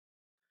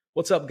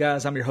What's up,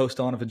 guys? I'm your host,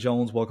 Donovan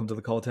Jones. Welcome to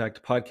the Call to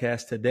Act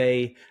podcast.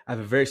 Today, I have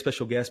a very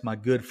special guest, my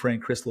good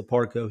friend, Chris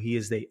LoParco. He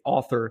is the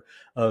author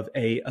of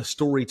a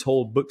story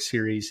told book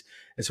series.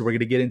 And so we're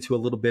going to get into a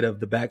little bit of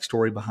the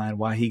backstory behind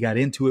why he got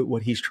into it,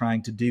 what he's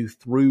trying to do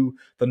through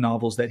the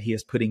novels that he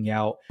is putting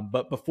out.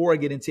 But before I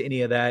get into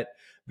any of that,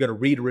 I'm going to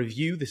read a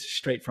review. This is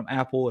straight from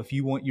Apple. If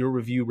you want your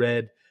review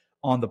read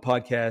on the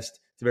podcast,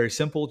 it's very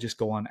simple. Just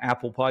go on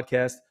Apple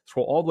Podcast,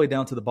 scroll all the way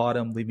down to the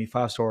bottom, leave me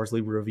 5 stars,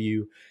 leave a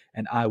review,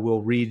 and I will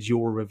read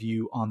your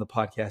review on the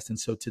podcast. And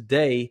so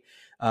today,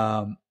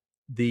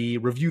 the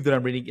review that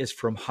I'm reading is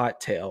from Hot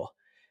Tail,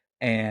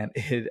 and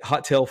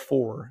Hot Tail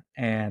 4,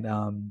 and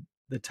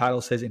the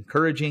title says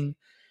encouraging,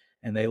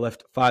 and they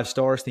left 5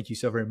 stars. Thank you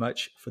so very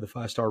much for the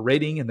 5-star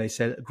rating. And they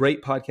said,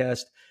 great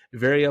podcast,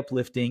 very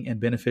uplifting and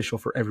beneficial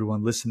for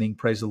everyone listening.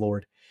 Praise the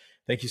Lord.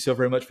 Thank you so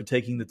very much for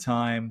taking the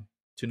time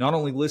to not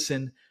only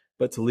listen,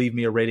 but to leave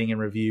me a rating and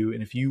review.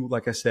 And if you,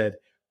 like I said,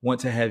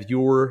 want to have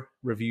your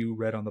review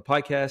read on the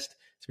podcast,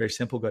 it's very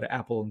simple. Go to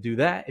Apple and do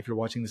that. If you're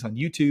watching this on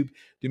YouTube,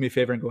 do me a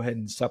favor and go ahead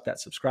and stop that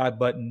subscribe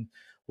button,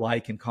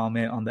 like and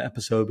comment on the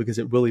episode, because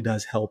it really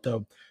does help.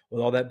 Though, with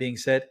all that being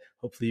said,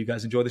 hopefully you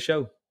guys enjoy the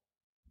show.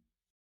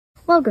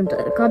 Welcome to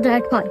the Call to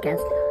Act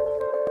podcast.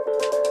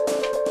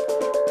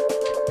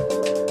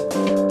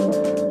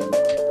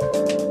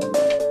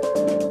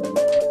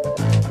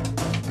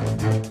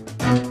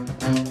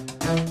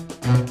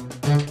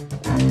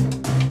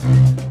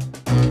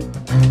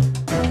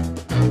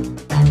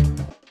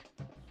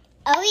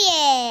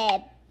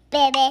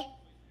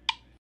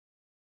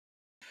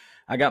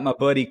 I got my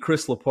buddy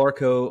Chris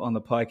LoParco on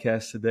the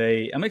podcast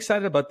today. I'm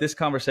excited about this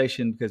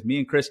conversation because me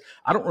and Chris,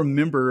 I don't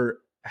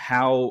remember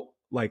how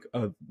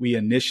we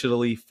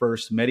initially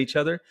first met each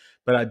other,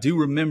 but I do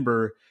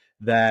remember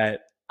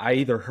that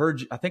I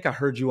think I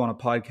heard you on a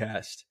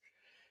podcast,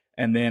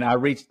 and then I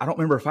don't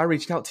remember if I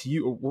reached out to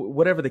you or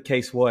whatever the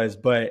case was,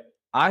 but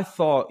I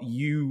thought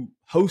you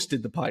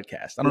hosted the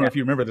podcast. I don't know if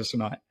you remember this or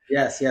not.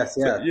 Yes.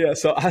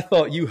 So I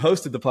thought you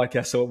hosted the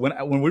podcast. So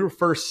when we were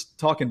first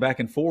talking back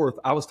and forth,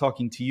 I was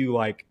talking to you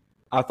like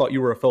I thought you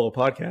were a fellow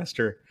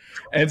podcaster.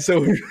 And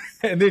so,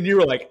 and then you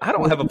were like, I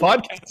don't have a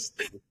podcast.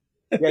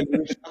 Yeah, you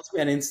reached out to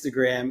me on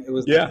Instagram. It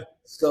was the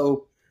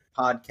Scope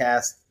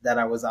podcast that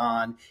I was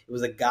on. It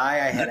was a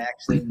guy I had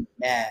actually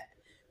met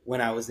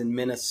when I was in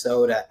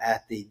Minnesota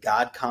at the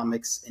God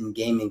Comics and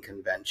Gaming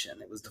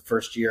Convention. It was the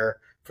first year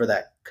for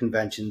that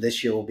convention.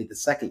 This year will be the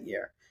second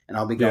year, and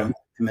I'll be going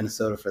to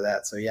Minnesota for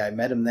that. So yeah, I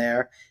met him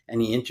there, and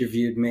he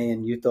interviewed me,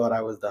 and you thought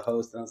I was the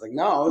host, and I was like,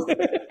 no.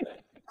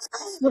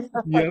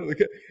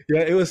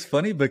 Yeah, it was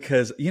funny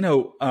because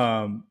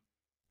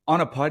on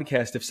a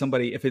podcast,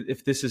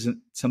 if this isn't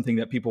something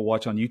that people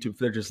watch on YouTube, if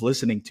they're just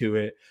listening to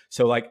it,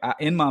 so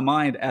in my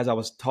mind as I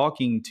was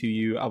talking to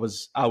you, I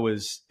was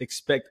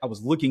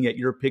looking at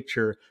your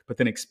picture, but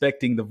then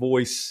expecting the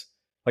voice.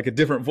 Like a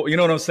different voice, you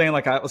know what I'm saying?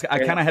 Like I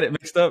kind of had it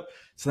mixed up.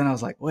 So then I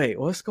was like, wait,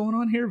 what's going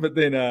on here? But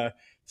then,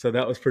 so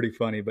that was pretty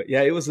funny. But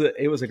yeah, it was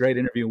a great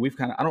interview. We've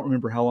I don't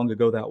remember how long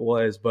ago that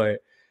was,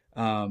 but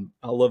I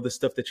love the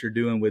stuff that you're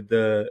doing with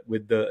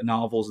the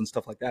novels and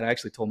stuff like that. I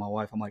actually told my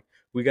wife, I'm like,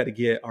 we got to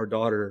get our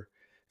daughter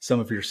some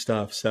of your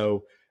stuff.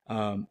 So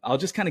I'll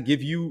just kind of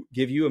give you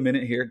a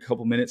minute here, a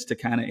couple minutes to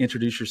kind of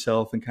introduce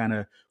yourself and kind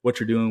of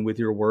what you're doing with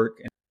your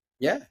work.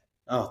 Yeah.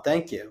 Oh,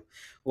 thank you.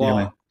 Well,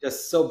 I'm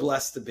just so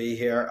blessed to be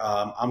here.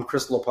 I'm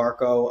Chris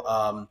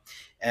LoParco,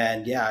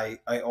 and I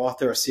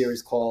author a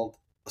series called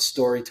A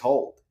Story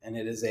Told, and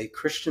it is a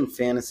Christian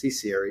fantasy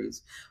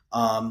series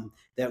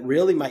that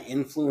really my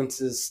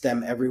influences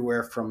stem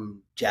everywhere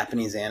from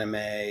Japanese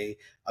anime,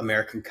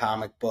 American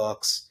comic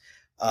books,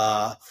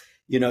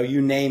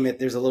 you name it.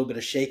 There's a little bit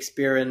of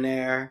Shakespeare in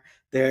there.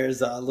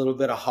 There's a little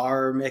bit of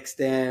horror mixed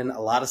in,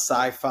 a lot of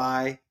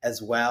sci-fi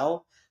as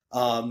well.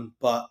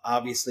 But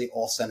obviously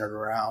all centered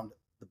around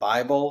the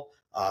Bible,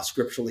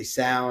 scripturally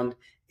sound,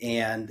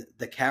 and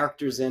the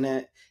characters in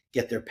it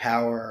get their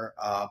power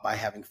by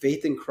having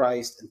faith in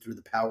Christ and through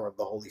the power of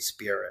the Holy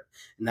Spirit.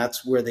 And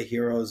that's where the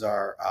heroes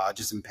are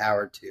just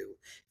empowered to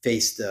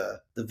face the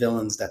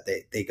villains that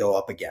they go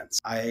up against.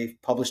 I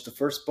published the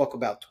first book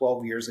about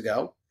 12 years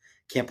ago.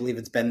 Can't believe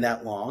it's been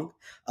that long.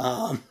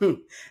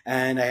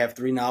 And I have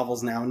 3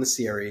 novels now in the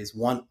series,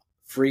 one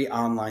free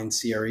online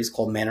series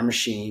called Man or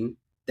Machine,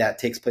 that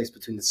takes place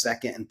between the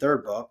second and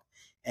third book.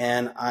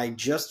 And I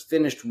just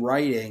finished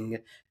writing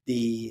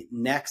the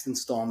next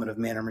installment of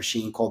Man or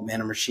Machine called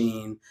Man or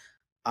Machine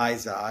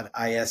ISOD,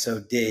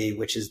 ISOD,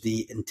 which is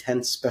the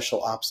Intense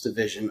Special Ops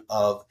Division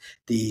of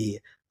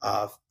the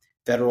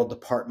Federal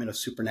Department of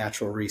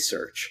Supernatural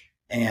Research.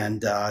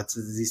 And it's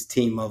this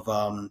team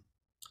of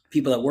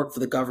people that work for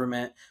the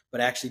government,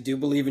 but actually do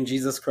believe in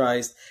Jesus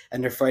Christ.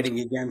 And they're fighting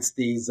against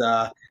these.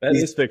 That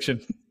is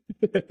fiction.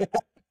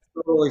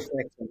 Totally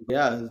fiction.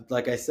 Yeah,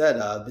 like I said,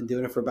 I've been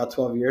doing it for about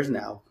 12 years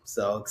now.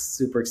 So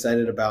super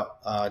excited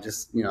about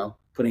just,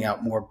 putting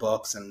out more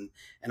books and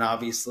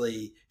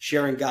obviously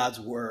sharing God's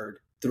word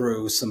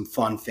through some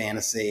fun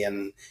fantasy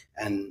and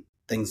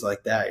things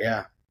like that.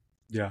 Yeah.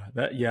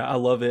 Yeah, I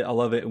love it. I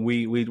love it. And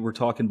we were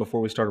talking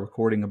before we started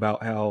recording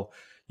about how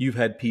you've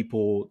had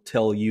people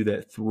tell you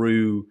that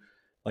through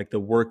like the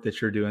work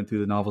that you're doing through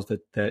the novels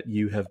that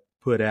you have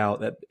put out,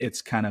 that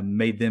it's kind of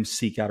made them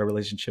seek out a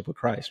relationship with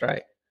Christ,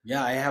 right?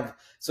 Yeah, I have.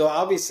 So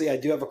obviously, I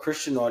do have a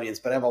Christian audience,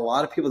 but I have a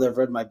lot of people that have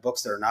read my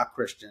books that are not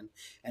Christian.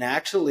 And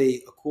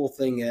actually, a cool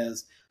thing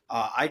is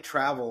I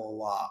travel a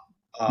lot,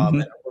 and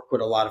Hmm. I work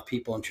with a lot of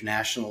people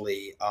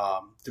internationally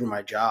through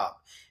my job.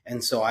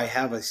 And so I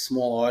have a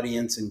small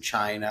audience in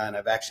China, and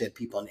I've actually had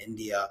people in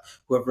India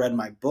who have read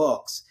my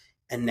books,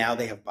 and now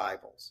they have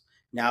Bibles.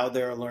 Now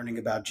they're learning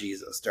about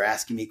Jesus. They're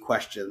asking me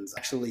questions. I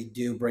actually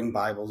do bring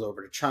Bibles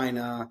over to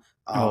China.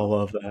 Oh, I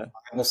love that.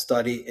 Bible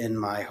study in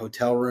my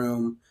hotel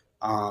room.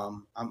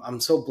 I'm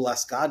so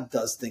blessed. God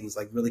does things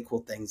like really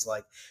cool things.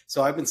 Like,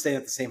 so I've been staying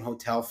at the same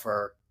hotel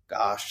for,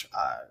 gosh,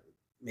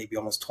 maybe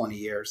almost 20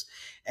 years.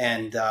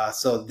 And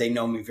so they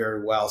know me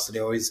very well. So they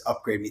always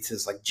upgrade me to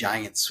this like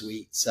giant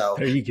suite. So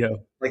There you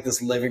go. like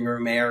this living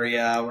room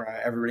area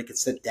where everybody could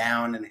sit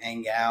down and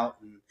hang out,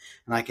 and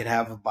I could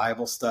have a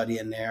Bible study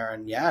in there.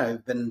 And yeah,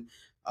 I've been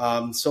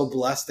so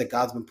blessed that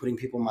God's been putting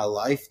people in my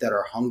life that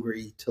are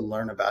hungry to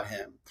learn about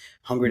Him,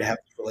 hungry to have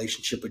a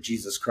relationship with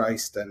Jesus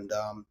Christ. And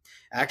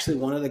actually,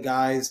 one of the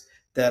guys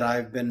that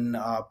I've been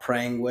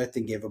praying with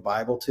and gave a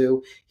Bible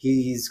to,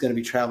 he's going to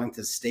be traveling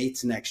to the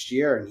States next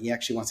year, and he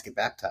actually wants to get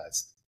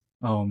baptized.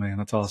 Oh man,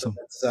 that's So awesome.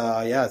 that's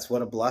yeah, it's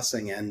what a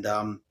blessing. And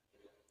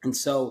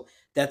so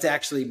that's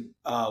actually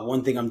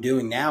one thing I'm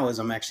doing now is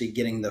I'm actually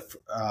getting the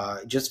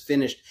just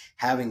finished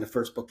having the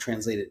first book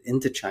translated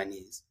into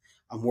Chinese.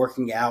 I'm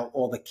working out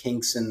all the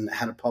kinks and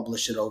how to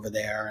publish it over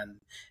there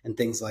and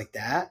things like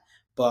that.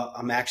 But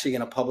I'm actually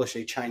going to publish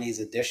a Chinese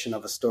edition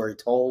of A Story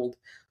Told,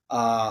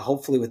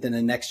 hopefully within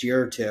the next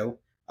year or two,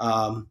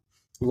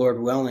 Lord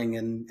willing,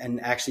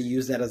 and actually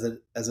use that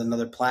as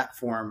another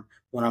platform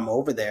when I'm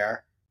over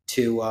there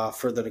to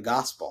further the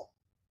gospel.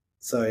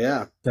 So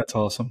yeah. That's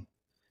awesome.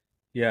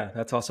 Yeah,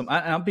 that's awesome.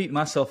 I'm beating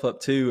myself up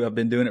too. I've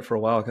been doing it for a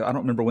while. 'Cause I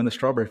don't remember when the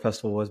Strawberry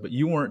Festival was, but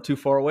you weren't too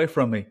far away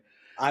from me.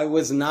 I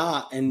was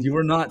not, You and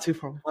were not too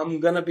far away. I'm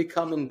gonna be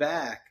coming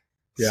back.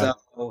 Yeah.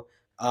 So,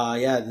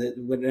 yeah,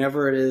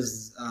 whenever it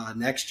is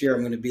next year,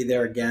 I'm gonna be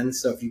there again.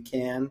 So if you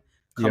can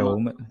Yeah.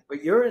 come up, Well,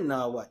 but you're in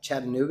what,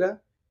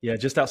 Chattanooga? yeah,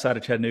 just outside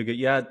of Chattanooga.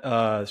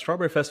 Yeah,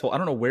 Strawberry Festival. I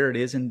don't know where it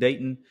is in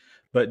Dayton,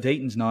 but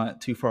Dayton's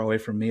not too far away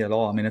from me at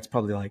all. I mean, it's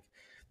probably like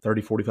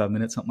 30, 45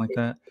 minutes, something like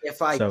that.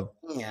 If I So,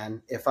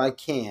 if I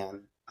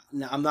can,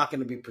 now, I'm not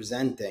going to be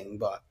presenting,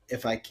 but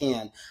if I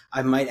can,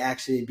 I might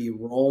actually be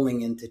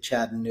rolling into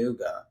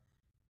Chattanooga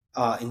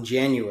in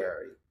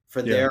January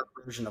for yeah. their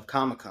version of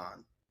Comic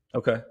Con.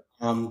 Okay.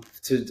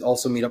 To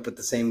also meet up with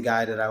the same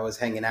guy that I was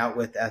hanging out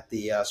with at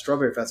the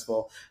Strawberry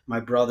Festival, my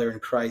brother in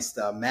Christ,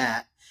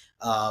 Matt.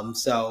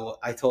 So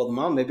I told him,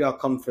 oh, maybe I'll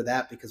come for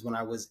that, because when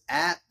I was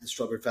at the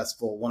Strawberry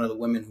Festival, one of the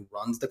women who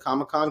runs the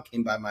Comic Con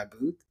came by my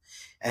booth,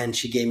 and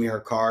she gave me her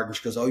card, and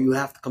she goes, oh, you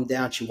have to come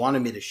down. She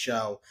wanted me to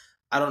show.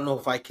 I don't know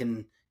if I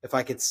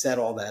could set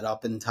all that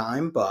up in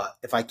time, but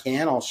if I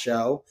can, I'll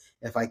show.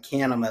 If I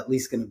can, I'm at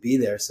least going to be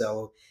there.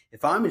 So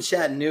if I'm in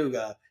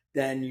Chattanooga,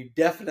 then you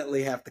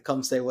definitely have to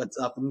come say what's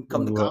up and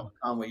come to Comic Well,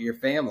 Con with your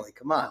family.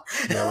 Come on.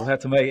 yeah, we'll have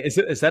to make.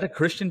 Is that a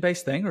Christian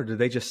based thing, or do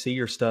they just see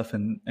your stuff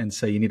and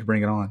say you need to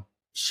bring it on?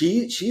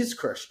 She's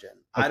Christian.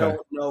 I Okay.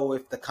 don't know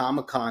if the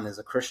Comic Con is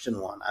a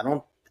Christian one. I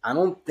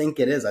don't think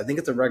it is. I think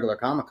it's a regular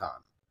Comic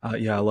Con.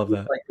 Yeah, I love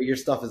that. Like, but your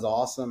stuff is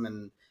awesome,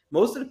 and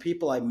most of the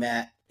people I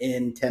met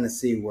in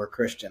Tennessee were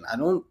Christian. I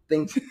don't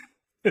think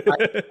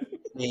I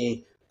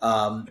me.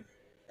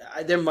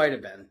 There might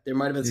have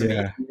been some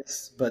Yeah.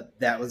 atheists, but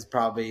that was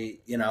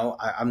probably,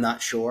 I'm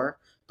not sure.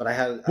 But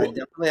I Well,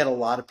 definitely had a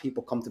lot of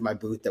people come to my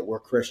booth that were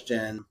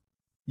Christian.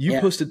 you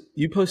Yeah.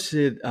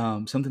 posted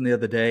something the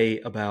other day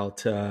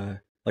about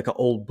like an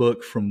old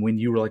book from when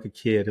you were like a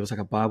kid. It was like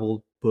a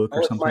Bible book or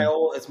Oh, something.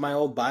 it's my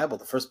old Bible,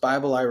 the first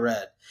Bible I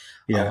read.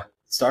 Yeah.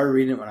 Started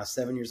reading it when I was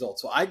 7 years old.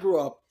 So I grew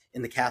up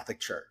in the Catholic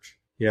Church.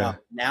 Yeah.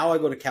 Now I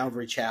go to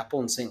Calvary Chapel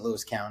in St.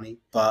 Louis County,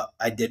 but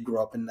I did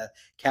grow up in the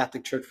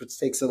Catholic Church, which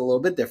takes it a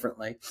little bit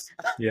differently.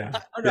 Yeah.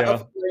 I don't know Yeah.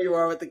 how familiar you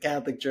are with the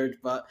Catholic Church,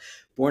 but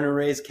born and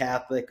raised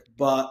Catholic.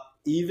 But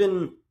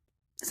even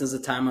since the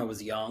time I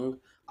was young,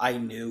 I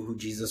knew who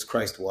Jesus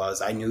Christ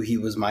was. I knew He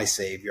was my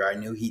Savior. I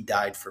knew He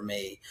died for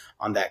me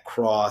on that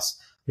cross.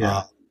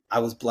 Yeah. I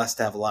was blessed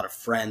to have a lot of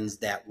friends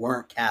that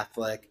weren't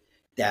Catholic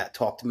that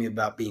talked to me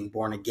about being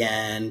born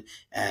again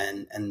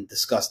and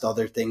discussed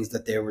other things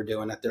that they were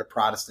doing at their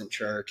Protestant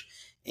church.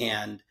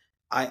 And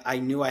I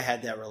knew I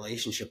had that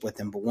relationship with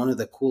Him. But one of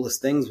the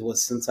coolest things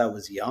was, since I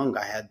was young,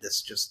 I had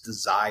this just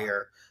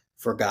desire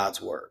for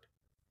God's word.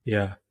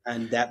 Yeah.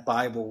 And that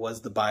Bible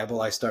was the Bible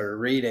I started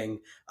reading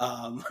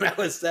when I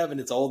was 7.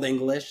 It's Old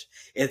English.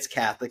 It's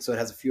Catholic, so it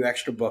has a few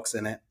extra books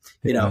in it.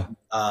 Yeah.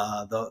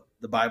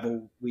 The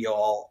Bible we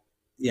all,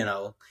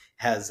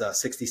 has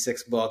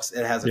 66 books.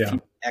 It has a Yeah.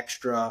 few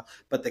extra,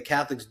 but the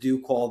Catholics do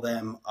call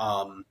them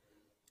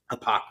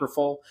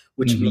apocryphal,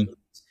 which Mhm. means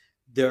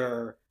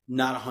they're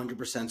not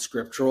 100%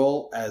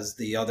 scriptural as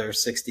the other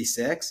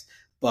 66,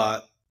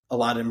 but a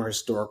lot of them are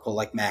historical,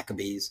 like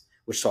Maccabees,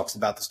 which talks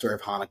about the story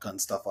of Hanukkah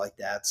and stuff like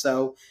that.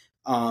 So,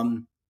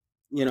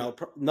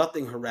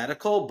 nothing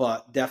heretical,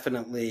 but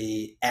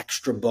definitely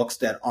extra books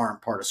that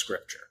aren't part of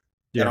Scripture,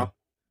 that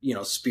Yeah.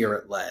 aren't,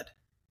 spirit led,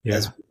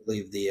 as Yeah. we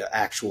believe the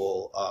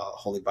actual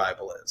Holy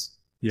Bible is.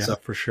 Yeah, So,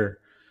 for sure.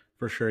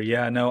 For sure.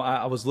 Yeah, no,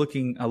 I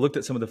looked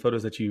at some of the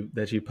photos that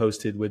you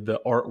posted with the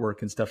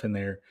artwork and stuff in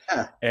there,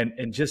 yeah,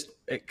 and just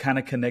kind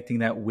of connecting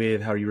that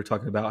with how you were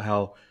talking about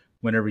how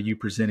whenever you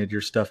presented your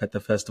stuff at the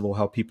festival,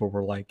 how people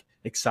were like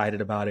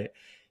excited about it.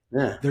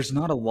 yeah, There's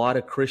not a lot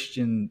of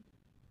Christian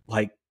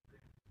like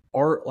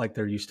art like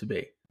there used to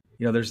be.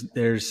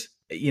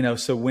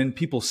 So when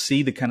people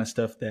see the kind of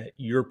stuff that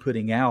you're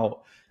putting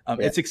out, yeah.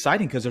 it's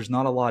exciting because there's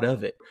not a lot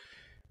of it.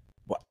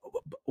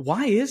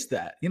 Why is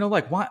that?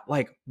 Like why?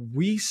 Like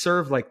we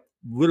serve like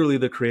literally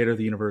the creator of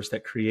the universe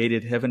that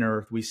created heaven and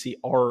earth. We see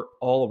art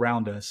all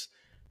around us.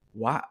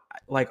 Why?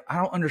 Like I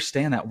don't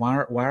understand that.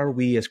 Why are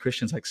we as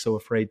Christians like so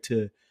afraid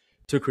to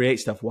create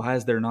stuff? Why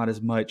is there not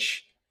as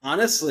much?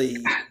 Honestly,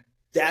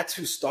 that's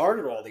who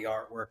started all the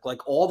artwork.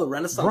 Like all the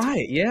Renaissance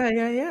Right? Yeah.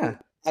 Yeah. Yeah.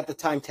 at the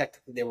time,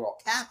 technically they were all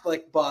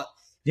Catholic, but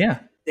Yeah.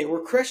 they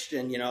were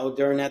Christian,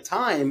 during that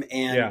time.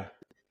 And Yeah.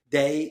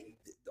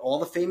 all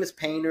the famous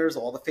painters,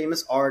 all the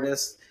famous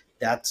artists,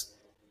 that's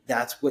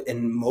what,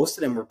 and most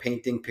of them were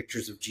painting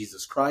pictures of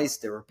Jesus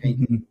Christ. They were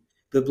painting Mhm.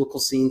 biblical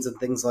scenes and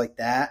things like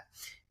that.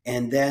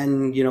 And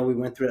then, we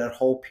went through that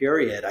whole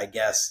period, I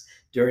guess,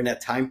 during that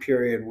time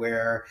period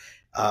where,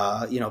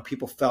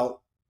 people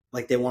felt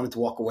like they wanted to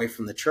walk away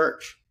from the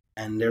church.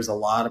 And there's a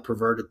lot of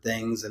perverted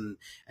things. And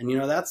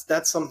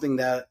that's something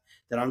that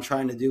I'm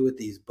trying to do with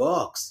these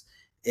books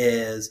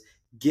is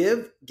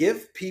give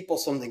people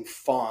something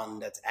fun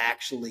that's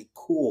actually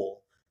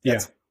cool, Yeah.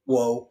 that's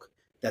woke,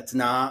 that's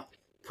not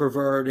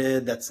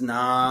perverted, that's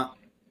not,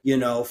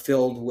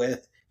 filled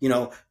with,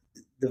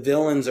 the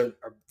villains are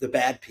the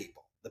bad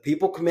people. The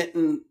people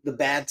committing the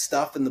bad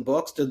stuff in the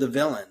books, they're the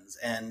villains.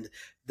 And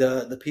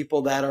the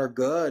people that are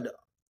good,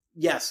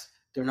 yes,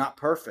 they're not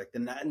perfect.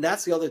 And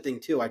that's the other thing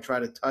too I try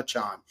to touch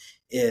on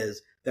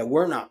is that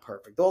we're not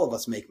perfect. All of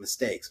us make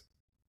mistakes.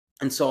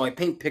 And so I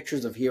paint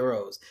pictures of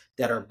heroes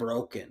that are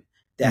broken,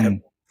 that have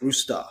Mm. gone through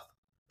stuff,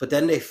 but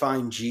then they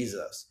find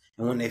Jesus.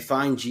 And when they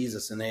find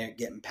Jesus and they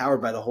get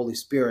empowered by the Holy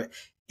Spirit,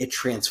 it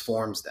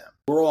transforms them.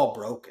 We're all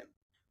broken.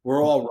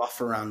 We're all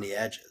rough around the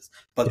edges,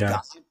 but Yeah.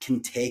 God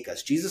can take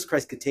us. Jesus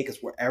Christ could take us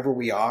wherever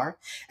we are,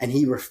 and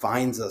he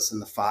refines us in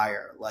the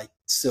fire like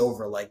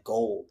silver, like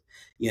gold,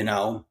 you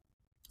know?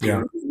 He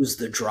Yeah. removes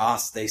the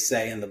dross, they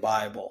say in the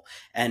Bible,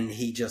 and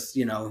he just,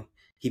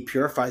 he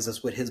purifies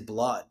us with his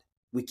blood.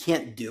 We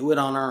can't do it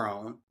on our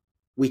own.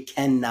 We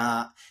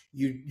cannot.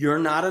 You're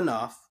not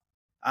enough.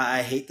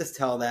 I hate to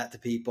tell that to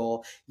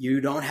people. You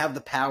don't have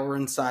the power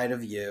inside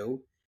of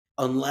you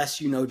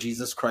unless you know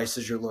Jesus Christ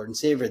as your Lord and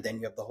Savior. Then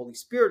you have the Holy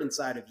Spirit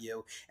inside of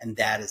you, and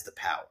that is the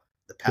Yeah.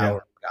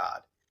 power of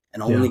God.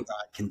 And Yeah. only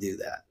God can do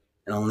that,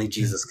 and only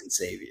Jesus can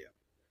save you.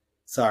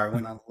 Sorry, I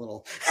went on a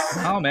little.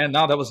 No, man.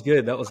 No, that was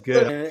good. That was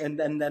good.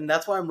 And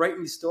that's why I'm writing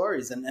these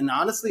stories. And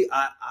honestly,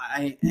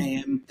 I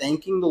am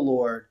thanking the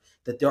Lord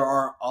that there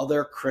are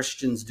other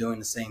Christians doing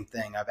the same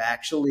thing. I've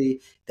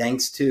actually,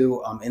 thanks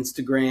to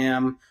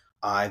Instagram,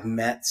 I've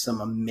met some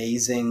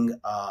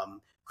amazing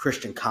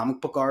Christian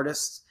comic book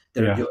artists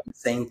that are Yeah. doing the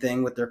same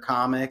thing with their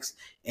comics,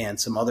 and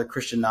some other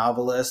Christian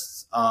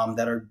novelists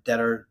that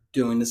are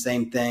doing the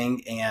same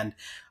thing. And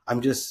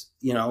I'm just,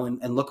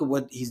 and look at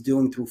what he's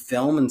doing through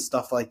film and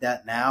stuff like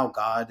that. Now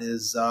God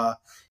is,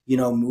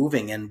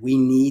 moving, and we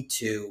need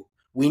to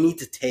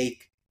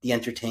take the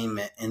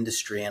entertainment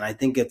industry. And I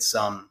think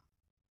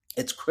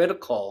it's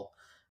critical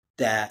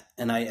that,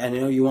 and I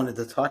know you wanted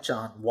to touch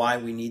on why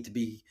we need to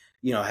be,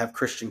 have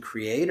Christian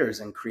creators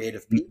and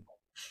creative people.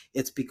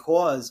 It's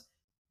because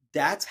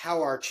that's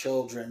how our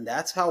children,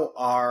 that's how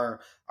our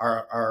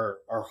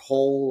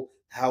whole,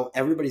 how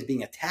everybody's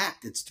being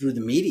attacked. It's through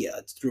the media,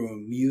 it's through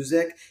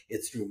music,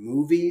 it's through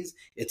movies,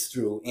 it's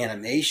through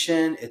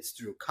animation, it's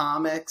through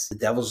comics. The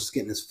devil's just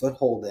getting his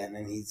foothold in,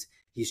 and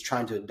he's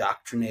trying to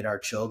indoctrinate our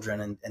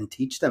children and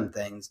teach them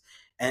things.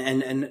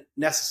 And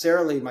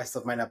necessarily my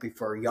stuff might not be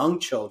for young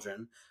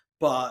children,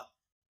 but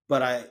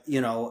I,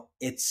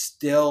 it's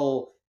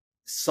still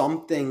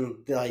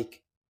something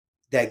like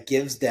that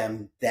gives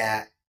them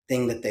that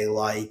thing that they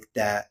like,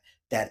 that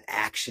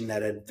action,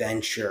 that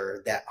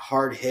adventure, that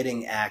hard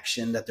hitting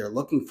action that they're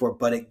looking for,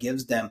 but it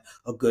gives them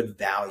a good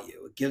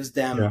value. It gives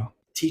them, Yeah.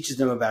 teaches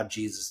them about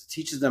Jesus, it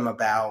teaches them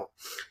about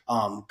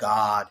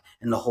God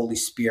and the Holy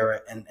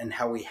Spirit, and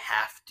how we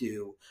have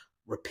to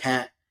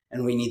repent,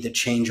 and we need to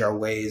change our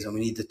ways, and we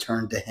need to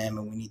turn to him,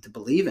 and we need to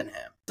believe in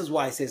him. This is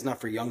why I say it's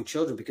not for young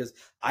children, because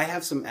I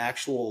have some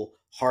actual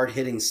hard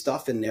hitting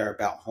stuff in there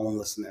about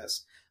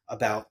homelessness,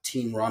 about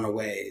teen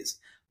runaways,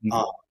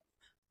 Mhm.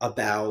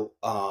 about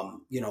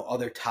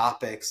other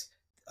topics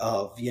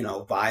of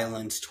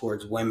violence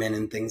towards women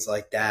and things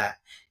like that,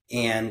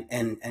 and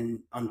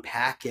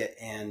unpack it,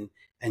 and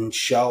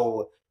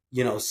show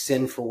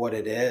sin for what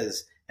it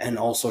is, and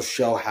also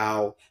show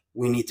how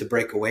we need to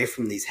break away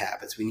from these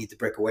habits. We need to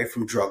break away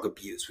from drug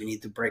abuse. We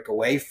need to break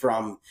away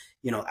from,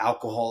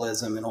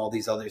 alcoholism and all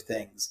these other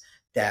things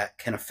that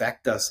can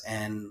affect us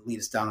and lead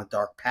us down a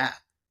dark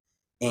path,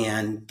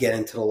 and get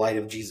into the light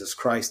of Jesus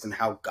Christ and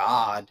how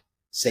God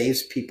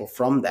saves people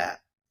from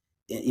that,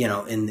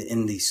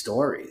 in these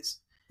stories.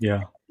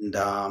 Yeah. And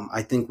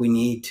I think we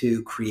need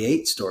to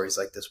create stories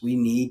like this. We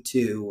need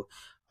to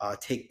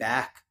take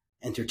back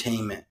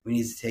entertainment. We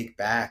need to take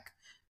back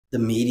the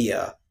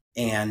media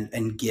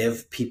and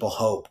give people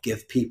hope,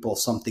 give people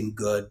something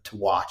good to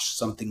watch,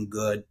 something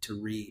good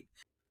to read.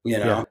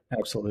 Yeah,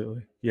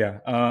 absolutely. Yeah.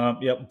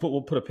 Yeah.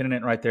 We'll put a pin in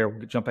it right there.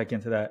 We'll jump back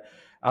into that.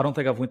 I don't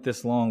think I've went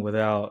this long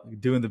without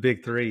doing the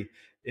big three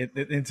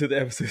into the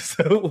episode.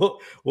 So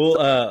we'll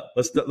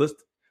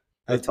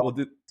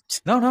do.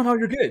 No,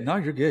 you're good. No,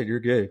 you're good. You're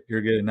good.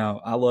 You're good.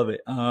 No, I love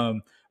it. All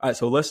right.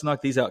 So let's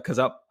knock these out, because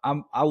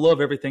I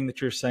love everything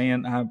that you're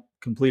saying. I'm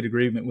complete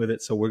agreement with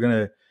it. So we're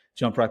going to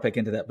jump right back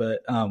into that,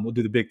 but we'll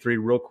do the big three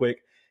real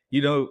quick.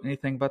 You know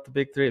anything about the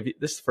big three?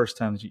 This is the first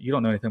time you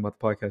don't know anything about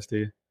the podcast, do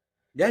you?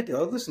 Yeah, I do.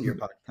 I'll listen to your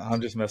podcast.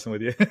 I'm just messing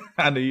with you.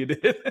 I knew you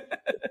did.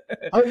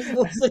 I was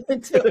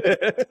listening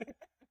to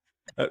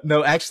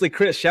No, actually,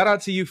 Chris, shout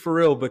out to you for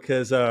real,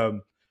 because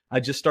I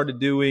just started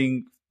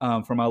doing,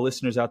 for my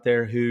listeners out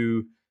there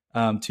who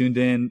tuned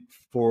in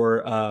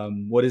for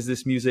What Is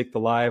This Music, the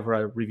live where I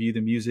review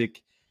the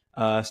music.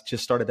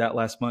 Just started that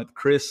last month.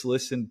 Chris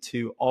listened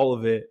to all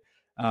of it.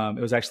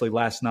 It was actually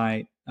last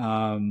night.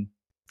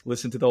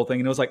 Listened to the whole thing,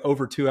 and it was like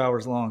over 2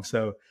 hours long.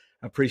 So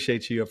I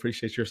appreciate you. I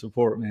appreciate your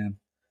support, man.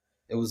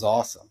 It was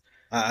awesome.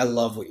 I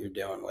love what you're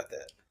doing with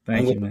it.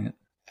 Thank you, man.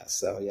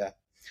 So yeah.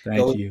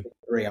 Thank you.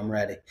 Three, I'm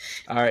ready.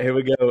 All right, here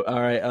we go.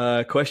 All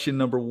right, question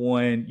number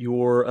one: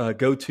 your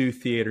go-to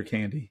theater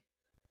candy.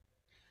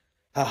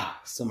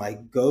 So my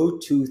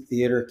go-to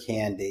theater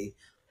candy,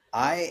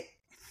 let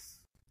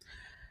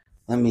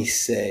me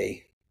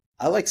say,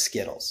 I like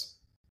Skittles.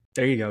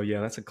 There you go.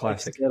 Yeah, that's a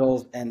classic. Like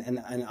Skittles,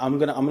 and I'm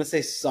gonna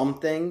say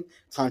something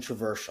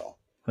controversial.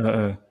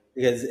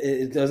 Because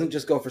it doesn't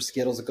just go for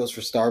Skittles; it goes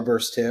for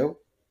Starburst too.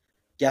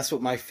 Guess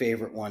what my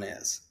favorite one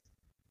is?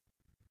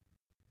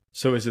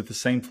 So is it the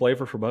same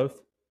flavor for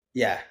both?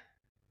 Yeah.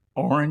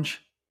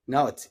 Orange?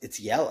 No, it's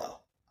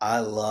yellow. I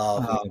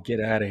love. Oh, get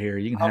out of here!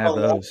 You can have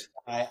those.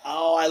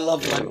 I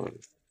love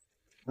lemons.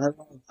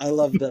 I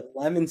love the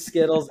lemon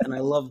Skittles, and I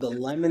love the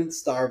lemon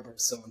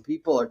Starburst. So when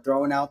people are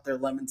throwing out their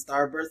lemon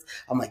Starburst,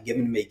 I'm like, give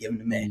them to me, give them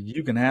to me.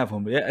 You can have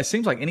them. Yeah, it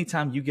seems like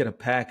anytime you get a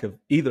pack of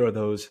either of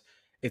those,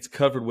 it's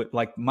covered with,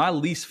 like, my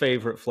least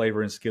favorite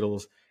flavor in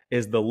Skittles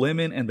is the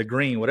lemon and the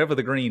green, whatever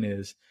the green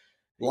is.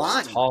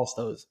 Lime. Toss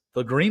those.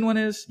 The green one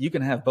is, you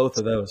can have both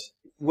of those.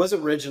 It was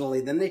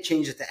originally, then they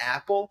changed it to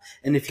apple.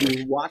 And if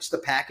you watch the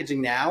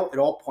packaging now, it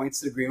all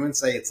points to the green one and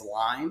say it's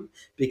lime,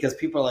 because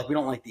people are like, we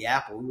don't like the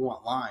apple, we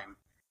want lime.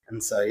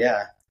 And so,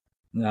 yeah.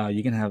 No,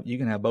 you can have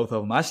both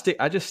of them. I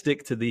just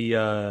stick to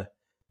the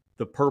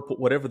purple,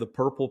 whatever the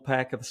purple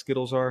pack of the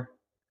Skittles are.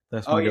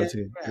 That's my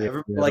go-to.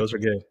 Yeah, those are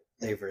good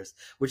flavors,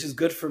 which is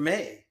good for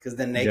me, because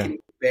then they can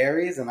eat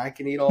berries and I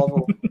can eat all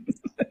the.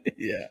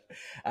 Yeah.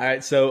 All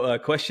right. So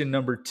question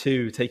number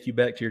two, take you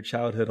back to your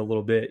childhood a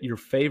little bit. Your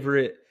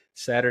favorite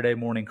Saturday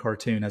morning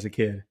cartoon as a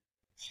kid?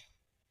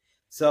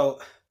 So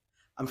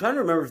I'm trying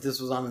to remember if this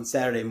was on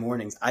Saturday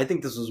mornings. I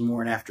think this was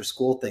more an after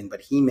school thing,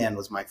 but He-Man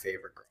was my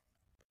favorite.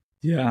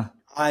 Yeah.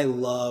 I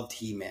loved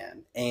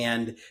He-Man.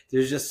 And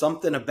there's just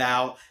something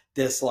about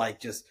this, like,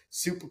 just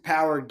super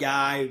powered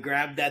guy who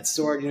grabbed that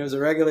sword. He's a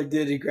regular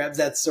dude. He grabs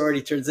that sword.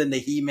 He turns into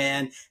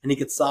He-Man, and he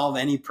could solve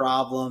any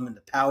problem, and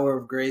the power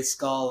of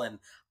Grayskull. And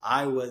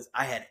I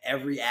had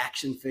every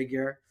action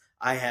figure.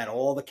 I had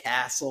all the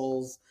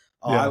castles.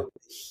 I was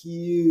a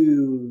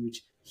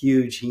huge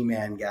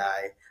He-Man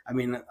guy. I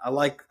mean, I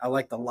liked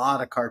a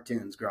lot of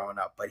cartoons growing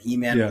up, but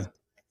He-Man was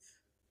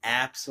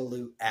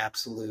absolute,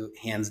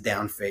 hands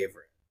down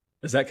favorite.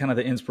 Is that kind of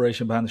the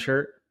inspiration behind the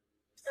shirt?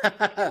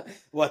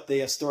 What,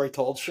 the Story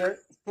Told shirt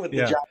with the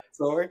giant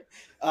sword?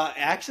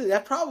 Actually,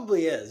 that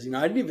probably is.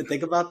 I didn't even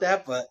think about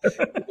that, but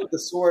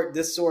this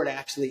sword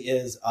actually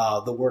is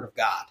the Word of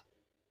God.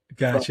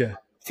 Gotcha.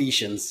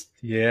 Ephesians.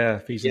 Yeah,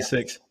 Ephesians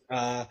 6.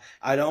 I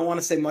don't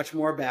want to say much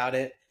more about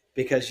it,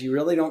 because you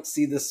really don't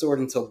see this sword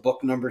until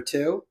book number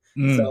 2.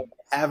 So if you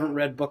haven't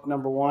read book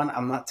number 1,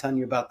 I'm not telling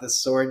you about this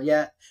sword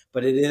yet,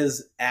 but it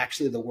is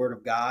actually the Word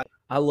of God.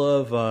 I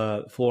love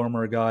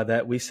Florima God.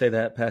 That we say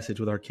that passage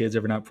with our kids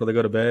every night before they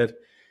go to bed,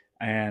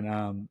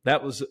 and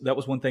that was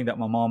one thing that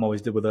my mom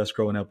always did with us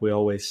growing up. We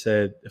always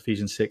said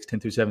Ephesians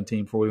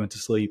 6:10-17 before we went to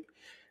sleep,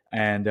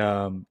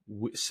 and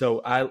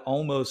so I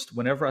almost,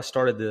 whenever I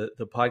started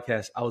the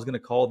podcast, I was going to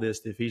call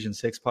this the Ephesians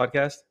 6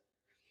 podcast.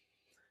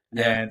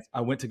 Yeah. And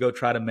I went to go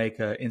try to make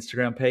an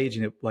Instagram page,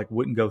 and it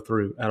wouldn't go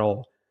through at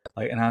all.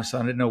 And I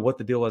didn't know what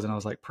the deal was, and I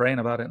was praying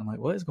about it, and I'm like,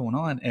 what is going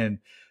on? And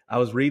I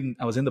was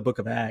in the book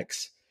of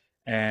Acts,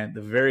 and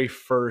the very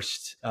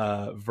first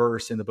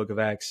verse in the book of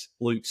Acts,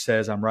 Luke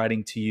says, I'm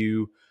writing to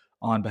you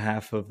on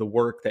behalf of the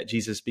work that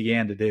Jesus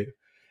began to do.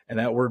 And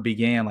that word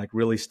began like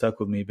really stuck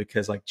with me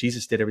because like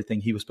Jesus did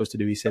everything he was supposed to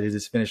do. He said it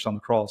is finished on the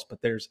cross,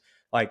 but there's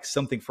like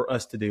something for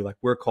us to do. Like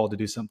we're called to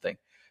do something.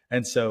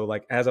 And so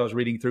like, as I was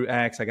reading through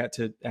Acts, I got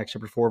to Acts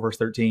chapter 4, verse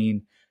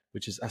 13,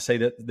 which is, I say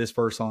that this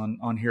verse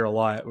on here a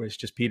lot, where it's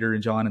just Peter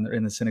and John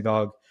in the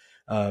synagogue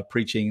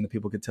preaching, and the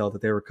people could tell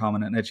that they were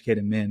common and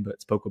educated men,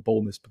 but spoke with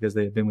boldness because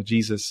they had been with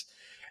Jesus.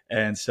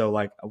 And so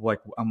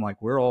I'm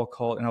like, we're all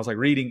called. And I was like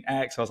reading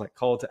Acts. I was like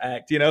called to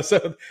act,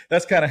 so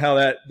that's kind of how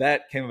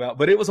that came about.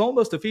 But it was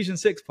almost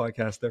Ephesians 6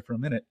 podcast there for a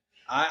minute.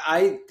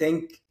 I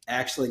think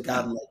actually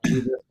God led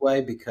you this way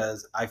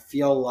because I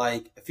feel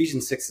like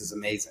Ephesians 6 is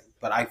amazing,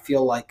 but I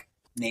feel like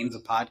names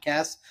of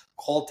podcasts,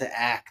 called to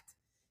act,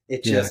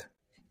 it just,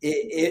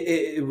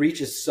 it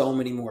reaches so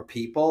many more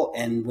people.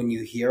 And when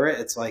you hear it,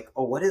 it's like,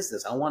 oh, what is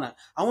this? I want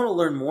to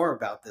learn more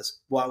about this.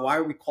 Why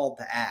are we called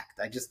to act?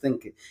 I just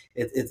think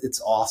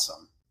it's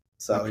awesome.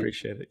 So I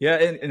appreciate it. Yeah.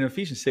 And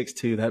Ephesians 6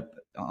 too, that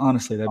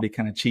honestly, that'd be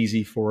kind of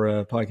cheesy for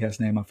a podcast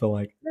name. I feel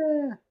like,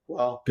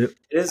 well, it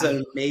is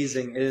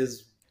amazing. It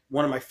is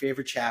one of my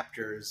favorite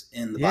chapters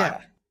in the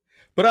Bible.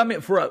 But I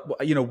mean,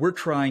 we're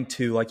trying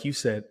to, like you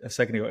said a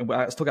second ago, and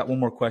I still got one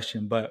more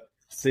question, but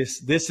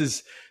this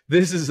is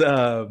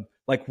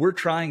like, we're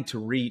trying to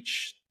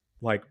reach,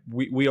 like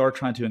we are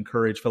trying to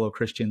encourage fellow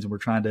Christians, and we're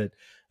trying to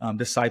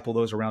disciple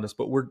those around us,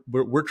 but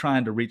we're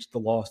trying to reach the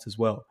lost as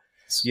well.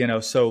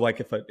 So like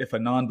if a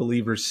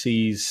non-believer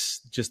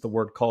sees just the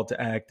word called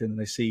to act, and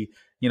they see,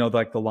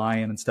 like the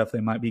lion and stuff, they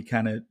might be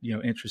kind of,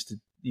 interested,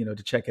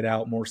 to check it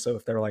out more. So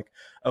if they're like,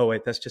 oh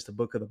wait, that's just a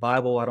book of the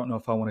Bible, I don't know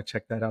if I want to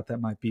check that out.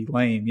 That might be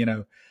lame,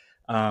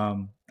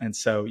 and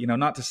so,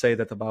 not to say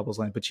that the Bible's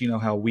lame, but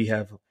how we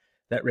have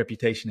that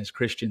reputation as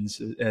Christians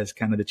as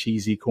kind of the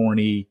cheesy,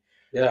 corny,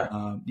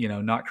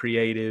 not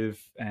creative.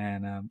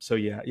 And so,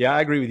 I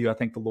agree with you. I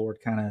think the Lord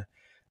kind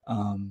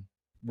of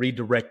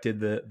redirected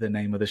the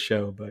name of the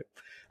show. But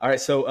all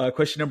right, so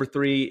question number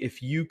 3: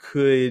 if you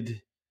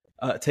could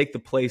take the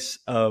place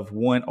of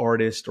one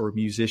artist or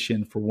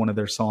musician for one of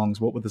their songs,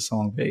 what would the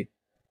song be?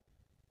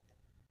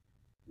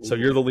 So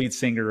you're the lead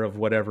singer of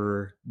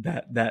whatever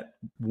that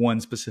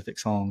one specific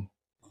song.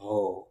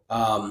 Oh,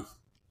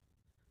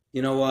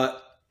 you know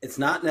what? It's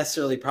not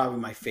necessarily probably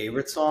my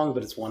favorite song,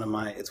 but it's one of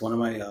my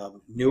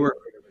newer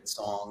favorite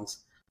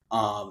songs.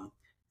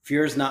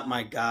 "Fear Is Not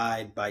My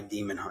Guide" by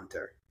Demon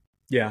Hunter.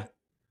 Yeah.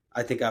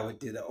 I think I would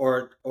do that.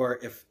 Or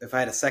if I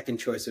had a second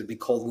choice, it would be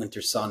 "Cold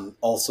Winter Sun,"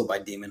 also by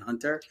Demon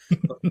Hunter.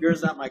 But "Fear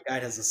Is Not My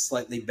Guide" has a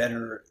slightly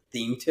better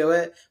theme to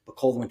it, but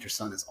 "Cold Winter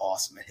Sun" is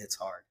awesome. It hits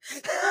hard.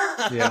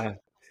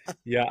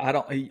 Yeah. I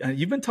don't.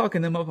 You've been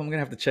talking them up. I'm gonna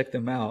have to check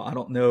them out. I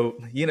don't know.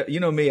 You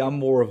know me. I'm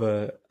more of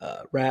a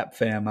rap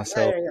fan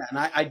myself. Yeah. And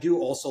I do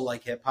also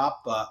like hip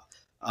hop, but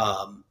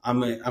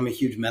I'm a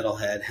huge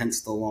metalhead,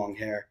 hence the long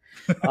hair.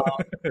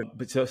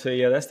 But so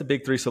that's the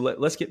big 3. So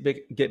let's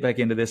get back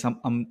into this.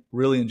 I'm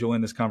really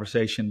enjoying this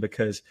conversation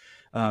because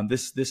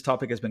this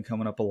topic has been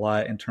coming up a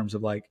lot in terms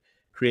of like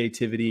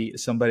creativity.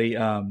 Somebody,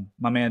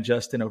 my man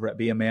Justin over at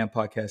Be a Man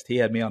podcast, he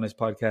had me on his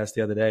podcast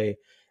the other day,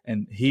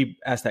 and he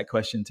asked that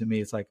question to me.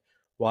 It's like,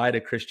 why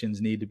do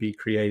Christians need to be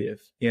creative?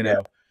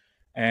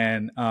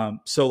 And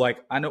so like,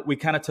 I know we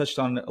kind of touched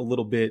on it a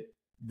little bit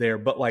there,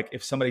 but like,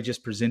 if somebody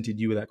just presented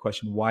you with that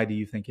question, why do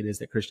you think it is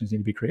that Christians need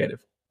to be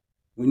creative?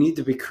 We need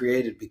to be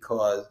creative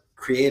because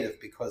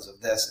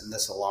of this and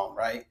this alone,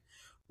 right?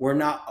 We're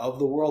not of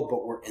the world,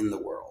 but we're in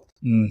the world.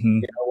 Mm-hmm.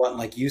 You know what?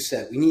 Like you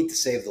said, we need to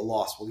save the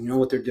lost. Well, you know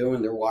what they're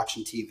doing? They're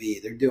watching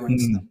TV. They're doing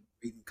stuff,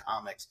 reading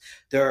comics.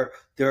 They're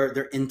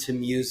into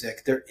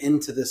music. They're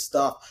into this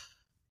stuff.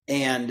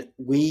 And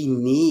we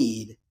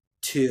need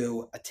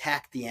to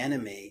attack the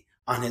enemy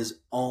on his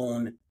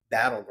own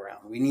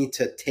battleground. We need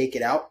to take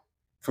it out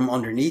from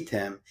underneath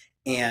him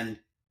and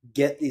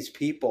get these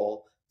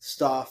people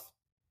stuff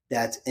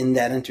that's in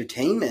that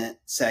entertainment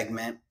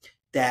segment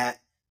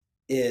that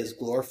is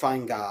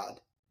glorifying God,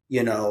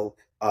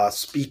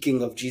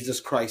 speaking of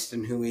Jesus Christ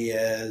and who he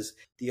is.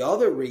 The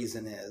other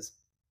reason is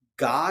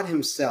God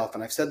himself,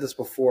 and I've said this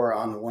before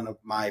on one of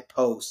my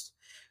posts,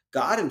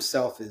 God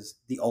himself is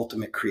the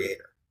ultimate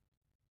creator.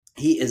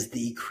 He is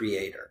the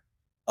creator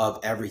of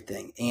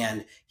everything,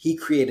 and he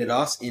created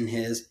us in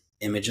his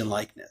image and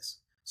likeness.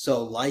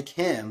 So like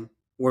him,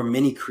 we're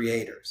many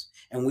creators,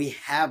 and we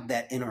have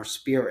that in our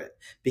spirit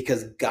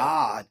because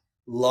God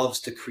loves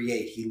to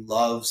create. He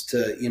loves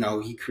to,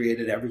 he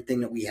created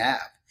everything that we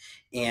have.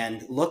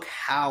 And look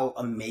how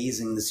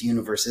amazing this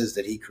universe is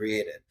that he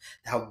created,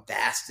 how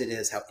vast it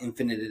is, how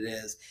infinite it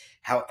is,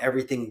 how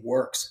everything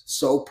works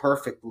so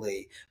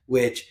perfectly,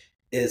 which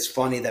is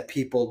funny that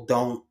people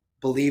don't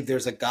believe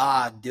there's a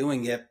God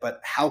doing it,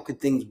 but how could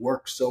things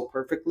work so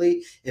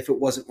perfectly if it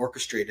wasn't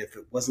orchestrated, if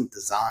it wasn't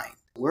designed?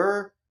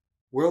 We're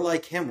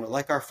like him. We're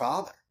like our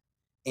Father.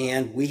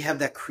 And we have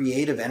that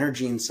creative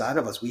energy inside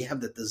of us. We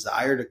have the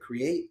desire to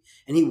create,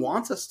 and he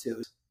wants us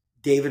to.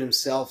 David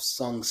himself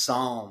sung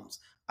Psalms.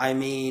 I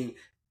mean,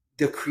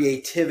 the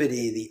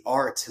creativity, the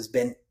arts has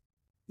been,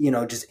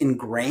 just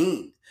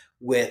ingrained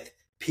with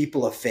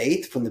people of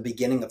faith from the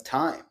beginning of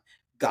time.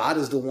 God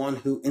is the one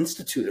who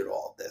instituted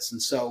all of this.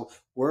 And so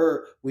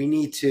we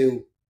need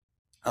to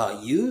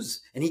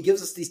use, and he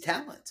gives us these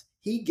talents.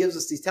 He gives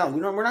us these talents.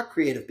 We're not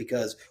creative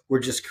because we're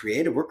just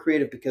creative. We're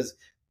creative because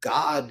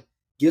God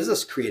gives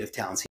us creative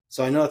talents.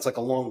 So I know it's like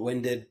a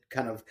long-winded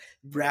kind of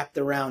wrapped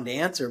around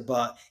answer,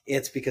 but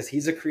it's because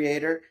he's a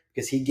creator,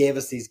 because he gave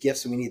us these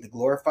gifts, and we need to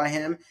glorify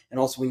him. And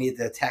also we need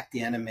to attack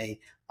the enemy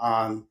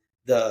on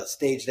the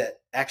stage that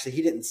actually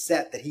he didn't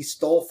set, that he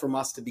stole from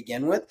us to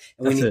begin with.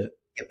 And we need to take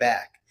it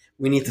back.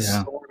 We need to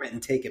storm it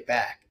and take it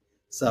back.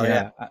 So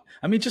yeah.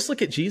 I mean, just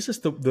look at Jesus,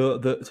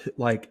 the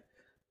like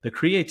the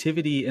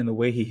creativity and the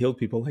way he healed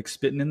people, like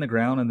spitting in the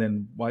ground and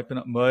then wiping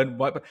up mud,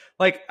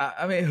 like,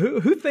 I mean,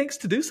 who thinks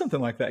to do something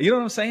like that? You know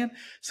what I'm saying?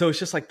 So it's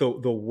just like the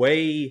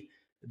way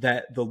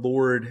that the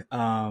Lord,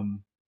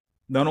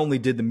 not only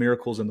did the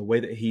miracles and the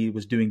way that he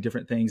was doing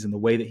different things and the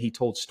way that he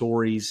told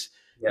stories,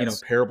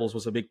 parables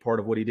was a big part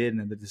of what he did. And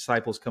then the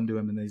disciples come to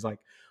him and he's like,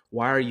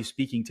 why are you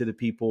speaking to the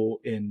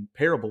people in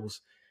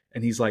parables?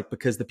 And he's like,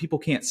 because the people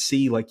can't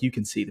see like you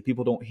can see. The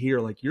people don't hear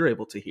like you're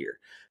able to hear.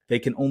 They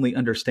can only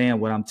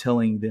understand what I'm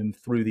telling them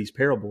through these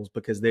parables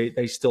because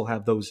they still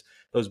have those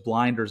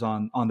blinders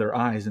on their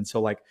eyes. And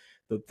so like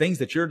the things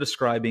that you're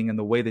describing and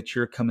the way that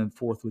you're coming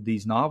forth with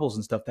these novels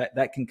and stuff,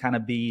 that can kind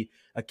of be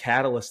a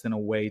catalyst in a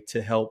way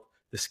to help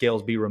the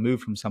scales be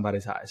removed from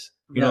somebody's eyes.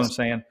 You know what I'm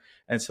saying?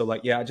 And so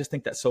like, I just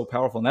think that's so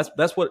powerful. And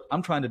that's what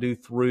I'm trying to do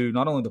through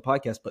not only the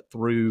podcast, but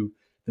through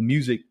the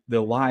music,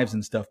 the lives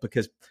and stuff,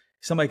 because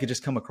somebody could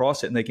just come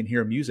across it and they can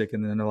hear music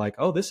and then they're like,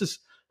 oh,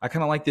 I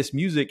kind of like this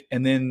music.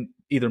 And then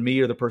either me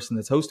or the person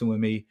that's hosting with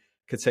me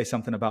could say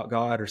something about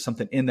God or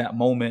something in that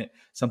moment,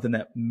 something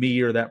that me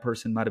or that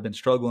person might've been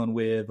struggling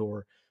with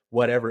or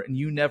whatever. And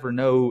you never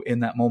know in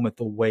that moment,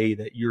 the way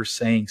that you're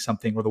saying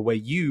something or the way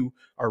you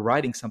are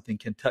writing something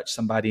can touch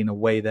somebody in a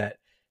way that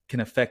can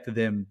affect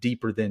them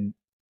deeper than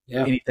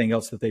anything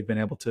else that they've been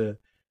able to,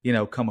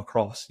 come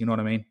across. You know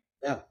what I mean?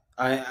 Yeah.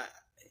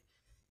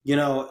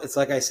 It's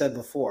like I said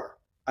before,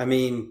 I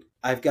mean,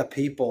 I've got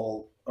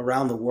people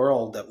around the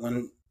world that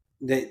when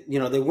they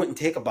wouldn't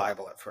take a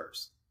Bible at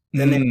first.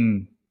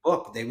 Then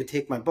they would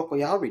take my book. Well,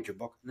 yeah, I'll read your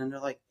book. And then they're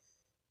like,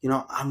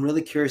 I'm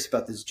really curious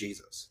about this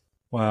Jesus.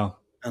 Wow.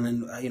 And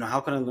then, how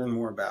can I learn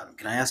more about him?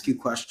 Can I ask you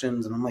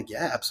questions? And I'm like,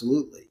 yeah,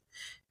 absolutely.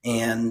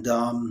 And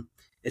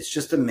it's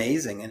just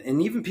amazing.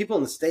 And even people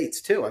in the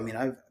States too. I mean,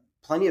 I've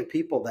plenty of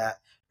people that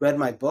read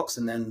my books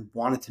and then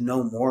wanted to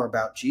know more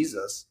about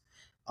Jesus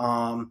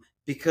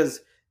because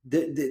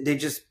they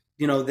just,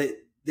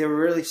 they were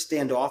really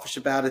standoffish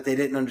about it. They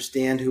didn't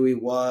understand who he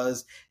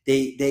was.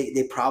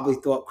 They probably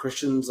thought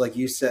Christians, like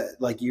you said,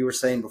 like you were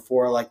saying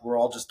before, like we're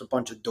all just a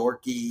bunch of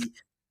dorky,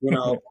 we're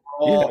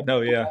all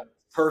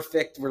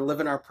perfect. We're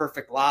living our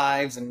perfect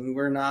lives and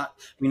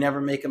we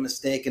never make a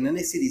mistake. And then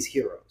they see these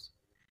heroes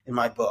in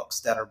my books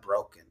that are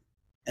broken.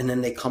 And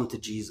then they come to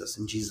Jesus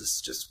and Jesus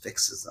just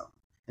fixes them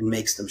and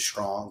makes them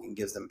strong and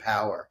gives them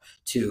power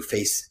to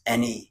face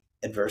any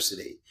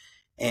adversity.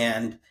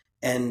 And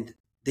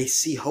they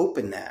see hope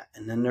in that.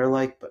 And then they're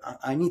like, but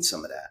I need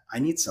some of that. I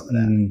need some of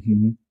that.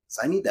 Mm-hmm.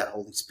 So I need that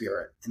Holy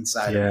Spirit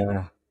inside of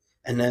me.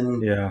 And then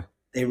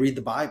they read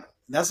the Bible.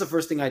 That's the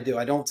first thing I do.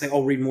 I don't say,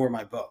 oh, read more of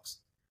my books.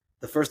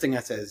 The first thing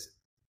I say is,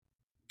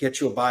 get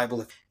you a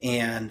Bible.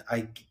 And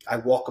I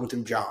walk them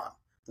through John.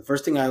 The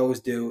first thing I always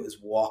do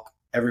is walk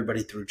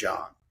everybody through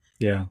John.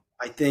 Yeah.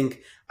 I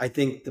think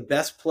the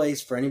best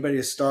place for anybody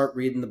to start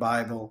reading the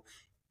Bible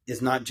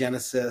is not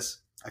Genesis.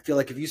 I feel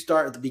like if you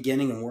start at the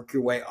beginning and work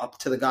your way up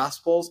to the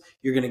Gospels,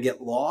 you're going to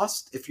get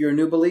lost if you're a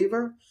new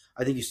believer.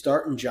 I think you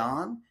start in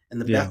John.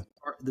 And the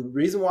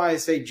reason why I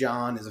say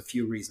John is a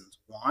few reasons.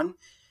 One,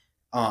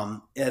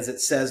 as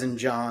it says in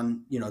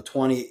John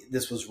 20,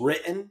 this was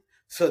written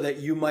so that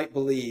you might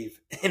believe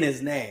in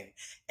his name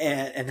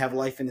and have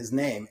life in his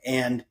name.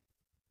 And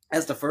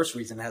that's the first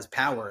reason. It has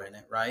power in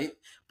it, right?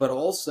 But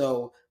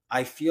also,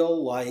 I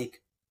feel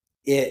like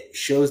it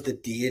shows the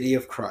deity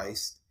of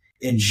Christ.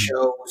 It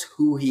shows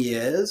who he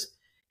is,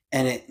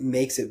 and it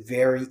makes it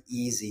very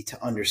easy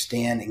to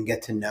understand and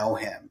get to know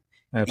him.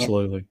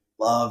 Absolutely. And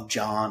I love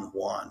John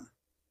 1.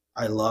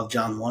 I love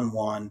John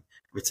 1:1,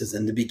 where it says,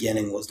 in the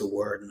beginning was the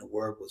Word, and the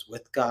Word was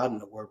with God,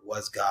 and the Word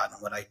was God.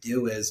 And what I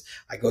do is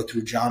I go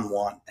through John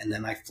 1, and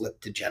then I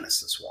flip to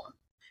Genesis 1,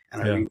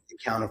 and I read the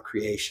account of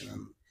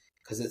creation.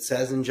 Because it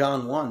says in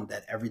John 1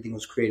 that everything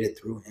was created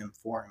through him,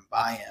 for him,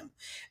 by him.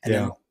 And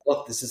then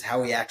look, this is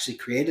how he actually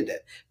created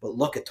it. But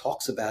look, it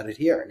talks about it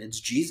here, and it's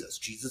Jesus.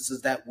 Jesus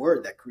is that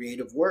word, that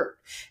creative word.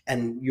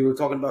 And you were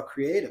talking about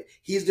creative.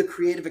 He is the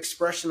creative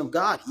expression of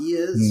God. He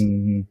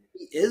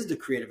is the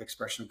creative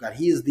expression of God.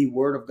 He is the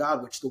word of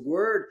God, which the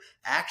word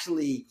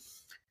actually,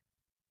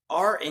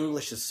 our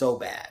English is so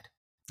bad.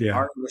 Yeah.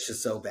 Our English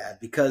is so bad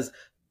because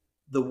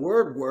the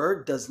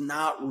word does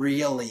not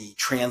really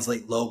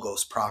translate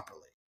logos properly.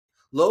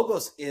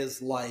 Logos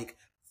is like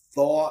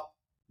thought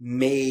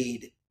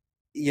made,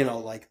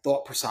 like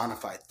thought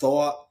personified,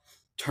 thought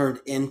turned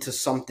into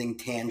something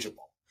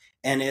tangible.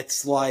 And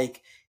it's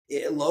like,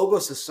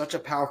 logos is such a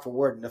powerful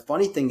word. And the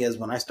funny thing is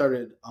when I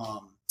started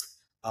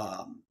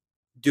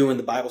doing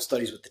the Bible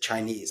studies with the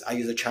Chinese. I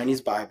use a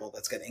Chinese Bible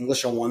that's got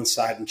English on one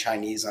side and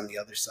Chinese on the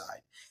other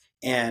side.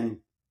 And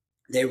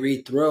they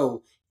read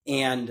through,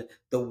 and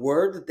the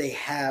word that they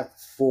have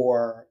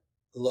for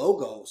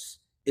logos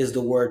is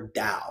the word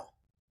Tao,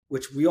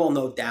 which we all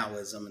know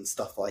Taoism and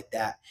stuff like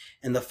that.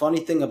 And the funny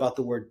thing about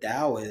the word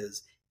Tao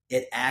is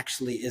it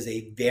actually is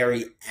a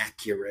very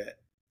accurate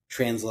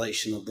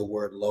translation of the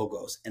word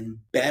logos and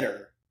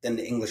better than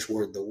the English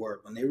word the word.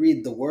 When they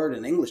read the word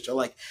in English, they're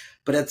like,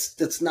 but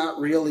that's not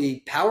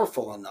really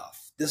powerful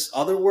enough. This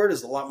other word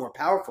is a lot more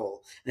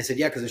powerful. And I said,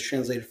 yeah, because it's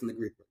translated from the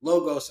Greek word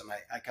logos. And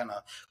I kind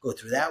of go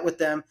through that with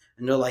them.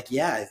 And they're like,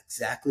 yeah,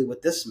 exactly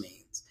what this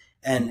means.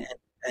 And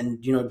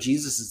you know,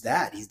 Jesus is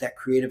that. He's that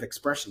creative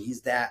expression.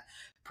 He's that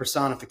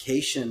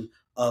personification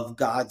of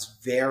God's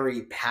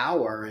very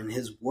power and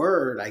his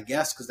word, I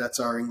guess, because that's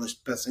our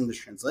best English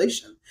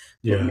translation.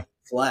 Yeah. Made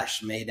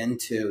flesh, made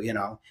into,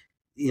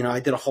 I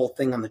did a whole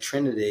thing on the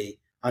Trinity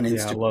on Instagram.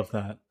 Yeah, I love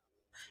that.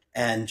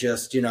 And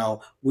just,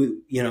 it's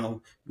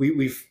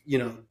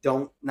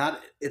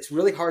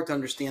really hard to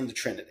understand the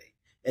Trinity.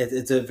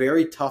 It's a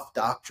very tough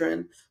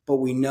doctrine, but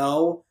we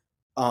know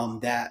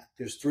that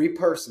there's three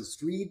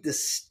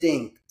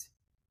distinct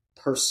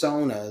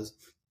personas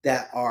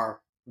that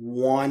are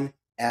one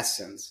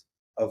essence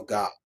of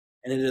God.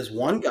 And it is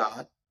one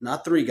God,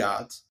 not three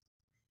gods.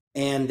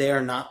 And they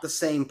are not the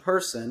same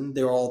person.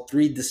 They're all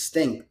three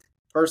distinct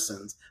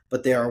persons,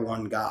 but they are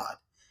one God.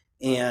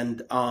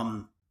 And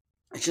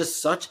it's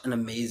just such an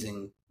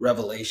amazing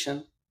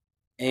revelation,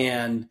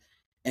 and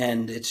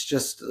it's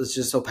just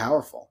so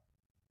powerful.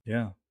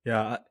 Yeah.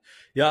 I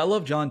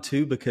love John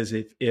too, because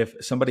if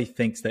somebody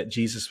thinks that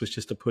Jesus was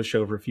just a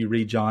pushover, if you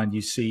read John,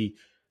 you see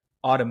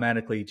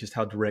automatically just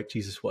how direct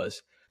Jesus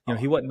was.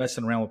 He wasn't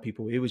messing around with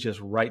people. He was just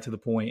right to the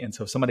point. And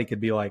so somebody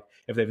could be like,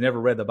 if they've never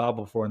read the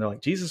Bible before, and they're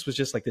like, Jesus was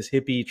just like this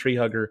hippie tree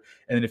hugger.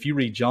 And then if you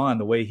read John,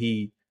 the way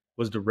he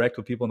was direct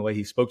with people and the way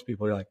he spoke to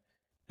people, you're like,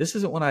 this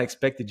isn't what I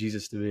expected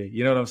Jesus to be.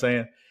 You know what I'm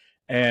saying?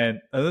 And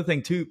another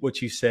thing too,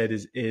 what you said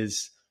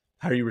is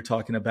how you were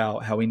talking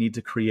about how we need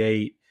to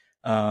create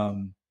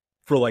for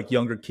like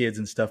younger kids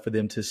and stuff for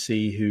them to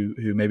see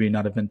who maybe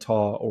not have been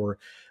taught, or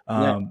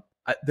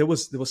there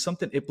was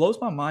something, it blows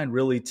my mind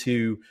really,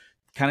 to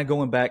kind of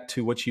going back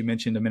to what you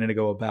mentioned a minute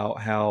ago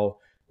about how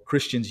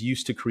Christians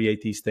used to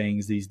create these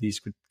things, these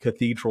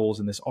cathedrals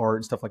and this art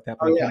and stuff like that,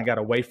 but we kind of got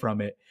away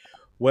from it.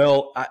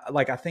 Well,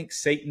 I think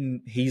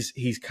Satan,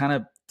 he's kind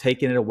of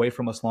taken it away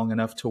from us long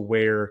enough to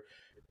where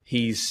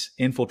he's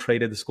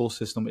infiltrated the school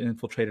system,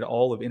 infiltrated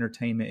all of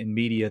entertainment and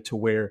media, to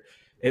where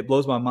it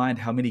blows my mind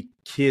how many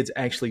kids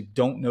actually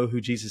don't know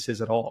who Jesus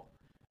is at all.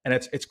 And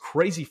it's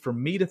crazy for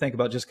me to think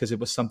about, just because it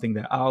was something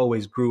that I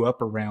always grew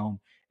up around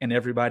and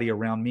everybody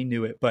around me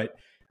knew it. But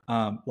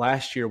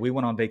last year we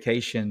went on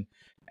vacation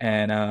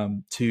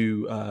and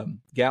to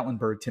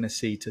Gatlinburg,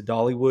 Tennessee, to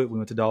Dollywood. We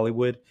went to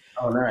Dollywood.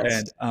 Oh,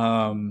 nice.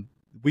 And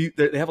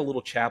they have a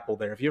little chapel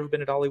there. Have you ever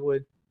been to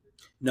Dollywood?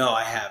 No,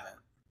 I haven't.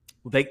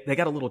 Well, they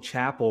got a little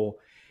chapel,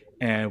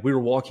 and we were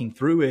walking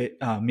through it,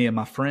 me and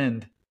my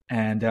friend,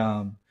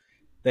 and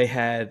they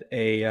had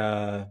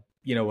a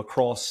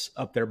cross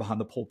up there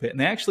behind the pulpit, and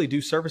they actually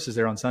do services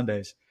there on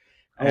Sundays.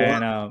 Oh,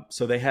 and wow.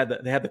 So they had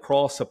the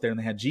cross up there, and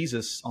they had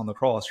Jesus on the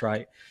cross,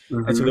 right?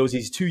 Mm-hmm. And so there was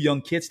these two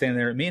young kids standing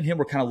there, and me and him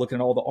were kind of looking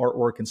at all the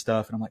artwork and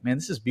stuff, and I'm like, man,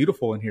 this is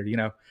beautiful in here,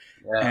 Yeah.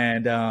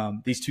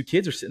 And these two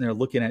kids are sitting there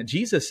looking at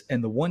Jesus,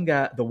 and the one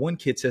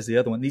kid says to the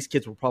other one, these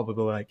kids were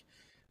probably like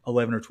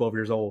 11 or 12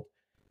 years old.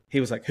 He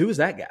was like, who is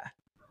that guy?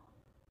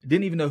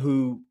 Didn't even know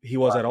who he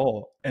was at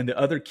all. And the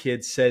other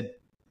kid said,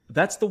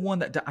 that's the one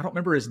that I don't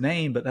remember his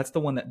name, but that's the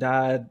one that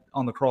died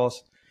on the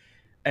cross.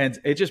 And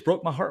it just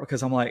broke my heart,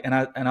 because I'm like, and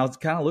I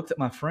kind of looked at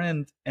my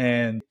friend,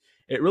 and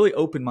it really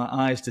opened my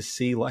eyes to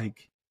see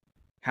like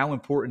how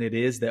important it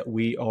is that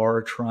we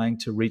are trying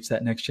to reach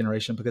that next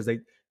generation, because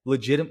they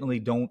legitimately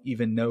don't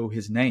even know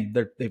his name.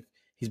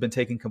 He's been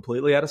taken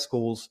completely out of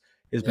schools.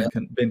 Has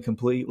been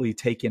completely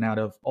taken out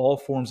of all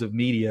forms of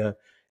media.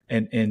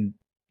 And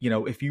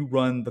if you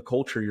run the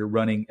culture, you're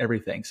running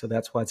everything. So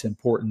that's why it's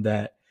important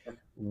that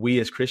we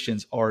as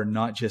Christians are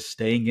not just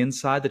staying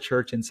inside the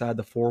church, inside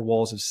the four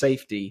walls of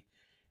safety,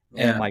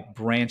 and like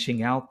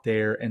branching out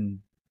there and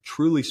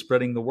truly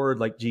spreading the word,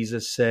 like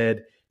Jesus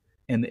said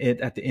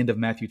at the end of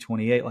Matthew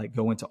 28, like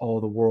go into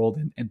all the world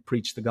and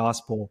preach the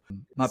gospel.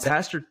 My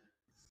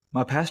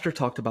pastor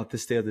talked about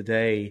this the other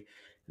day,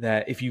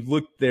 that if you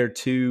look there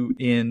too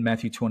in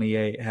Matthew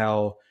 28,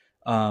 how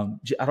I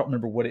don't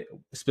remember what it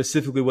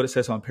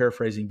says, so I'm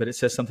paraphrasing, but it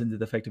says something to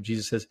the effect of,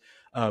 Jesus says,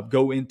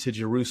 go into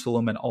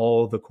Jerusalem and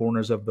all the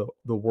corners of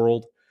the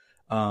world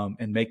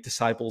and make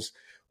disciples.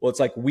 Well, it's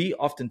like we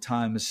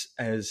oftentimes,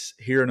 as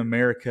here in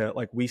America,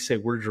 like we say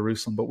we're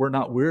Jerusalem, but we're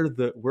not.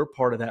 We're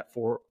part of that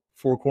four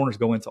corners,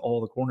 go into all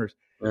the corners.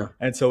 Yeah.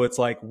 And so it's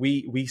like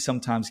we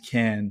sometimes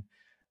can,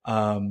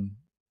 I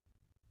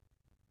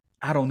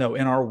don't know,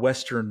 in our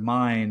Western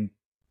mind,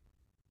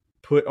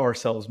 put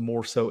ourselves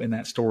more so in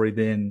that story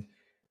than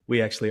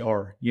we actually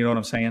are. You know what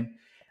I'm saying?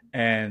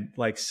 And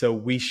like, so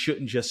we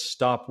shouldn't just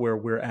stop where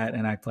we're at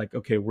and act like,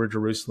 okay, we're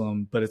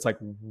Jerusalem, but it's like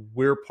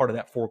we're part of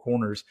that four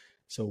corners.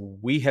 So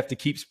we have to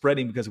keep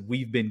spreading because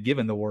we've been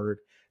given the word.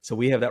 So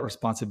we have that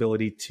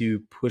responsibility to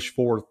push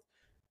forth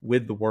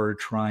with the word,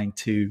 trying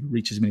to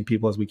reach as many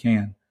people as we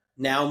can.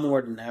 Now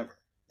more than ever.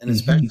 And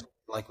especially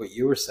like what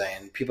you were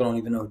saying, people don't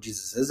even know who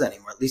Jesus is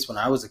anymore. At least when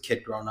I was a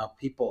kid growing up,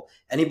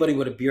 anybody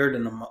with a beard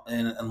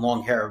and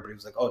long hair, everybody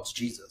was like, oh, it's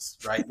Jesus,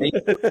 right?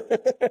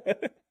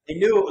 They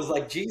knew it was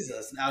like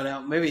Jesus. Now,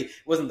 maybe it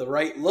wasn't the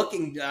right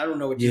looking. I don't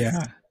know what Jesus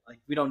is like.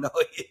 We don't know.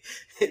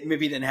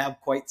 Maybe he didn't have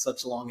quite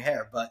such long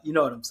hair, but you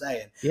know what I'm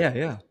saying.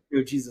 Yeah.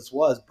 Who Jesus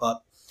was,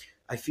 but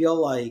I feel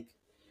like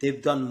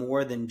they've done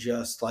more than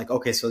just like,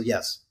 okay, so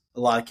yes, a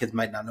lot of kids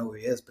might not know who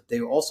he is, but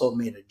they also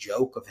made a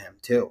joke of him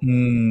too.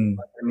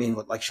 I mean,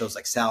 with like shows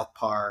like South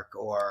Park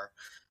or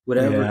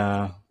whatever.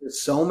 Yeah.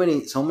 There's so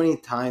many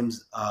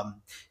times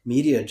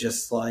media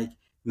just like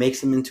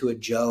makes him into a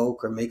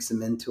joke or makes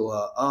him into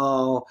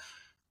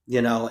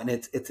and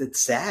it's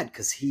sad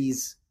because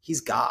he's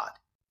God.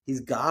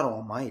 He's God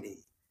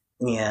Almighty.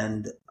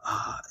 And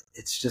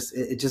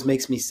it just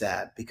makes me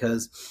sad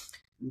because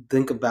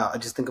I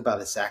just think about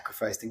his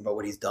sacrifice, think about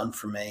what he's done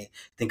for me,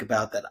 think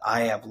about that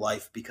I have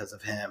life because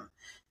of him.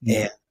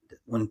 Yeah.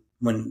 And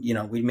when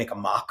we make a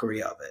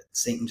mockery of it,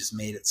 Satan just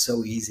made it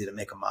so easy to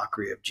make a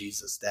mockery of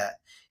Jesus that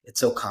it's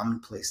so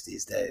commonplace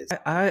these days.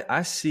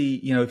 I see,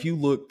 if you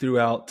look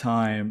throughout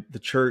time, the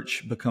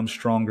church becomes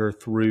stronger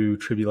through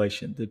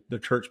tribulation. The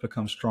church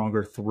becomes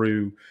stronger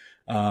through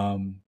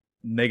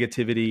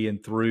negativity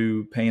and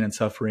through pain and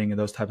suffering and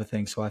those type of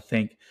things. So I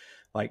think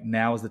like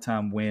now is the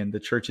time when the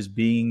church is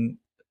being,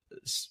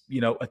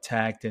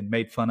 attacked and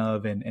made fun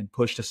of and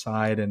pushed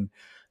aside and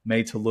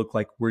made to look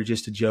like we're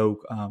just a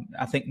joke.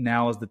 I think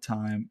now is the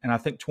time. And I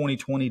think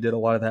 2020 did a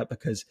lot of that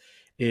because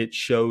it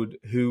showed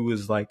who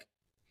was like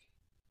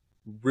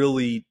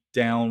really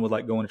down with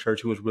like going to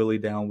church, who was really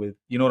down with,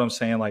 you know what I'm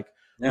saying? Like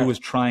who was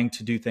trying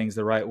to do things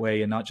the right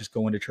way and not just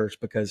going to church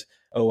because,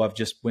 I've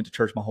just went to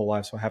church my whole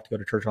life, so I have to go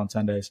to church on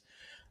Sundays.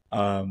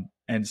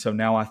 And so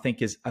now I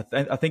think is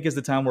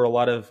the time where a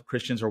lot of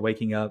Christians are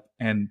waking up,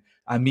 and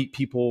I meet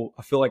people.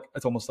 I feel like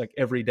it's almost like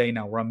every day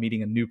now where I'm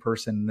meeting a new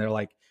person and they're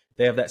like,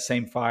 they have that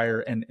same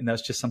fire. And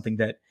that's just something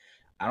that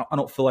I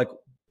don't feel like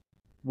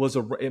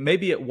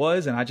maybe it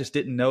was, and I just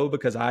didn't know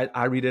because I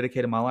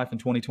rededicated my life in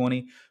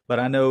 2020. But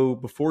I know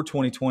before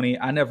 2020,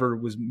 I never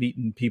was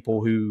meeting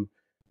people who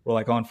were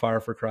like on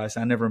fire for Christ.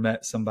 I never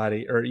met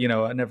somebody, or,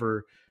 I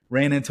never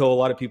ran into a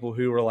lot of people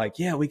who were like,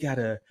 yeah, we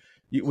gotta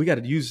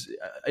use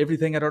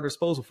everything at our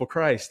disposal for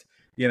Christ,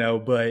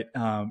 but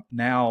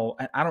now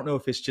I don't know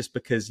if it's just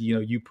because,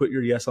 you put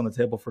your yes on the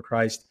table for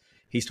Christ,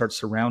 he starts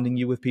surrounding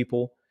you with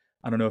people.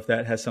 I don't know if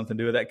that has something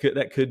to do with that.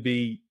 That could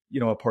be,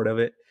 a part of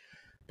it.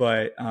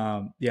 But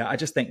I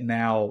just think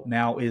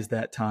now is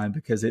that time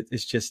because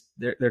it's just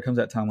there comes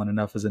that time when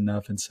enough is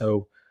enough. And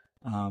so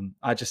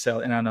I just say,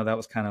 and I know that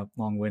was kind of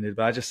long winded,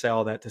 but I just say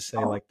all that to say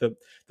like the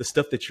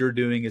stuff that you're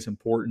doing is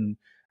important.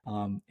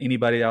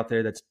 Anybody out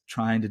there that's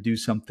trying to do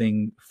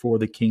something for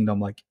the kingdom,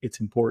 like it's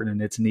important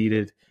and it's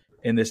needed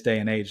in this day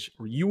and age.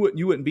 You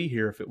wouldn't be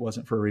here if it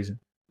wasn't for a reason.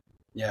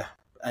 Yeah.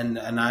 And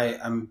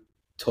I'm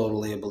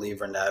totally a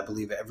believer in that. I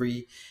believe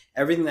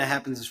everything that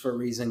happens is for a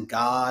reason.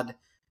 God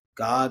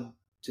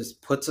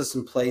just puts us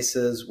in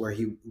places where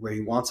he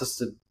wants us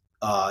to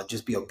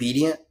just be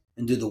obedient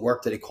and do the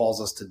work that he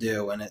calls us to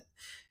do. And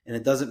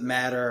it doesn't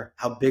matter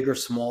how big or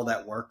small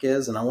that work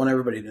is. And I want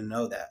everybody to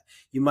know that.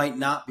 You might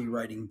not be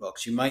writing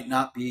books. You might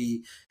not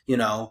be,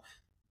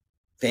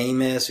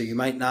 famous, or you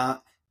might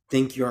not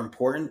think you're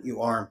important.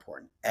 You are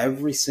important.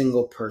 Every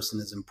single person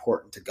is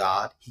important to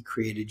God. He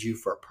created you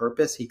for a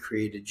purpose. He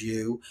created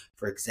you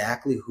for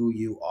exactly who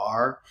you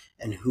are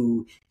and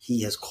who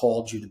he has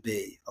called you to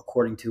be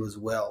according to his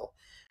will.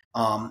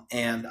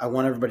 And I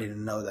want everybody to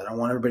know that. I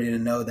want everybody to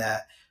know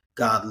that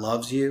God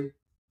loves you.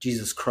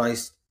 Jesus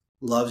Christ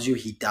loves you.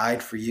 He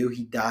died for you.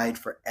 He died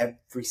for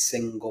every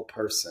single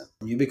person.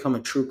 When you become a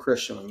true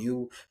Christian, when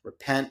you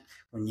repent,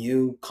 when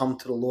you come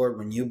to the Lord,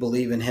 when you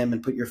believe in him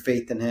and put your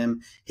faith in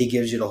him, he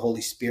gives you the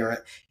Holy Spirit.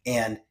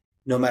 And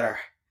no matter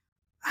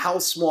how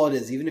small it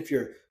is, even if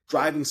you're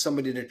driving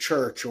somebody to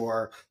church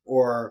or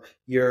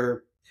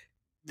you're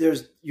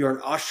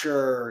an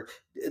usher,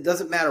 it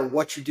doesn't matter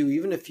what you do.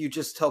 Even if you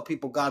just tell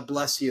people God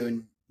bless you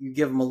and you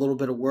give them a little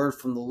bit of word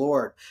from the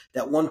Lord,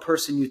 that one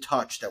person you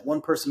touched, that one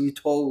person you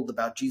told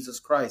about Jesus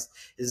Christ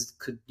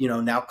could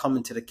now come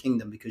into the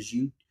kingdom because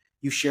you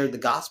shared the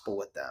gospel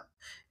with them.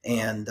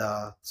 And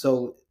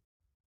so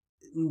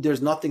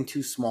there's nothing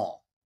too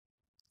small.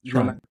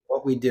 No matter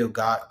what we do,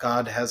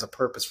 God has a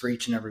purpose for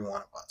each and every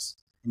one of us,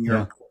 and you're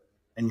important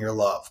and you're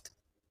loved.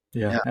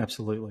 Yeah,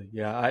 absolutely.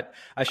 Yeah.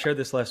 I shared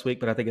this last week,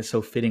 but I think it's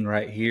so fitting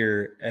right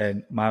here.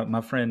 And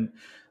my friend,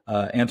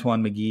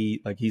 Antoine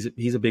McGee, like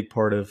he's a big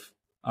part of,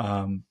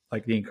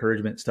 like the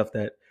encouragement stuff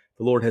that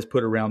the Lord has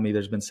put around me.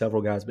 There's been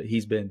several guys, but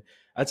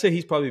I'd say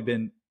he's probably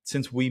been,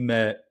 since we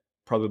met,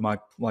 probably one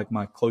of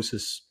my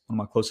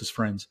closest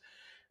friends.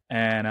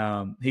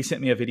 And, he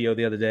sent me a video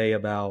the other day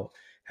about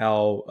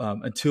how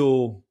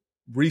until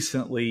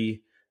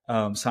recently,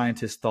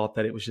 scientists thought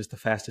that it was just the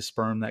fastest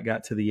sperm that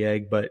got to the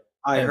egg, but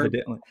I heard.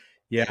 evidently,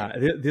 yeah,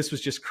 this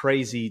was just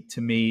crazy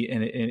to me.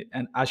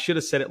 And I should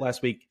have said it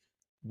last week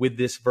with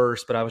this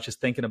verse, but I was just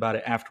thinking about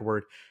it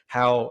afterward,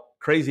 how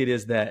crazy it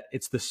is that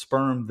it's the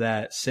sperm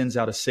that sends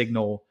out a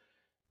signal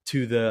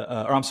to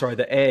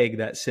the egg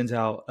that sends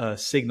out a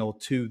signal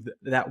to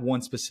that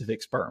one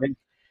specific sperm.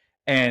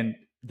 And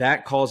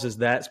that causes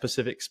that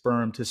specific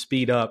sperm to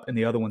speed up and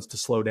the other ones to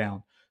slow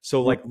down.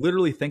 So like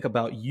literally think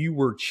about, you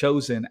were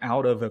chosen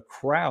out of a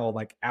crowd,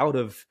 like out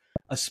of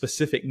a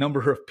specific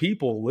number of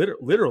people,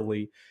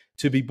 literally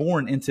to be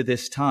born into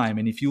this time.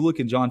 And if you look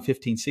in John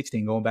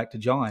 15:16, going back to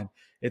John,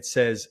 it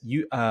says,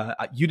 you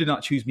did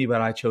not choose me,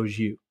 but I chose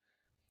you.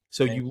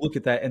 So you look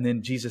at that, and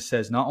then Jesus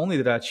says, not only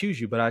did I choose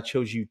you, but I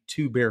chose you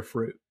to bear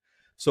fruit.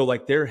 So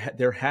like there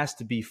has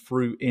to be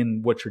fruit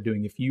in what you're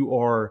doing. If you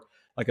are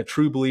like a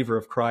true believer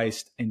of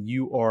Christ and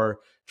you are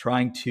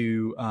trying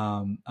to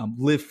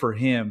live for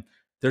him,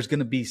 there's going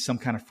to be some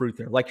kind of fruit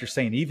there. Like you're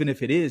saying, even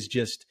if it is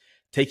just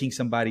taking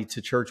somebody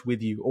to church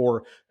with you,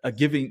 or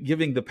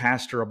giving the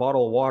pastor a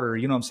bottle of water,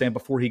 you know what I'm saying,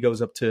 before he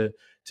goes up to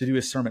do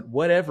his sermon,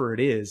 whatever it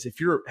is. If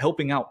you're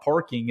helping out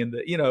parking in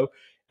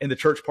the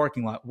church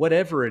parking lot,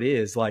 whatever it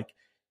is, like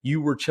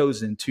you were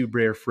chosen to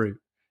bear fruit.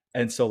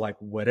 And so like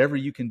whatever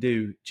you can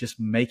do,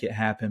 just make it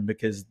happen,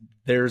 because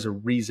there's a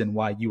reason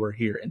why you are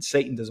here, and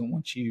Satan doesn't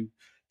want you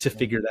to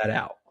figure that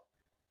out.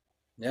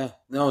 Yeah,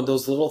 no,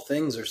 those little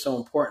things are so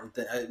important.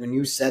 When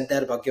you said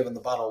that about giving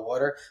the bottle of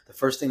water, the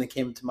first thing that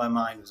came into my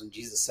mind was when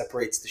Jesus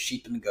separates the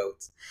sheep and the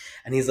goats.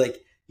 And he's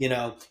like,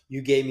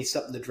 you gave me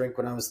something to drink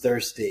when I was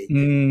thirsty,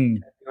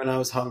 when I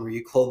was hungry.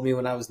 You clothed me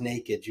when I was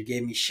naked. You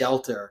gave me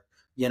shelter,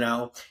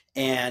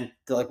 and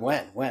they're like,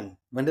 when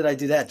did I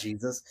do that,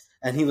 Jesus?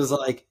 And he was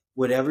like,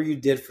 whatever you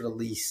did for the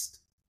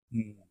least,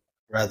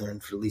 brethren,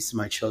 for the least of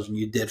my children,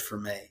 you did for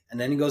me. And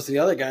then he goes to the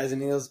other guys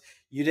and he goes,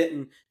 you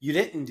didn't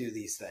do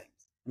these things.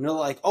 And they're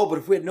like, oh, but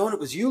if we had known it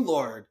was you,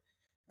 Lord.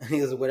 And he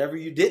goes, whatever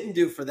you didn't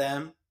do for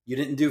them, you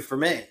didn't do for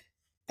me.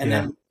 And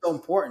then it's so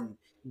important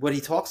what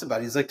he talks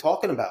about. He's like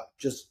talking about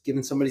just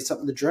giving somebody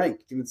something to drink,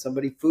 giving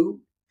somebody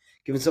food,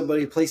 giving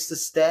somebody a place to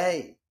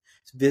stay,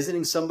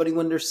 visiting somebody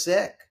when they're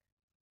sick.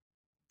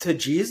 To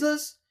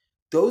Jesus,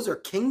 those are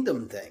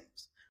kingdom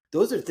things.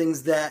 Those are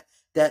things that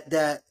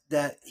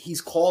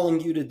he's calling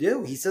you to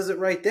do. He says it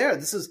right there.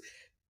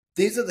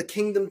 These are the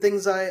kingdom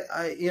things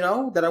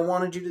that I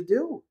wanted you to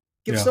do.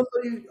 Give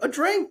somebody a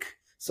drink.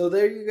 So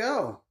there you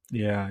go.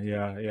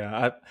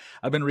 Yeah.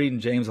 I've been reading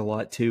James a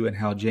lot too, and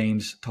how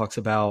James talks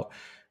about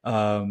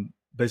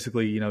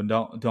basically,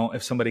 don't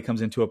if somebody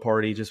comes into a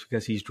party just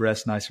because he's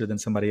dressed nicer than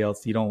somebody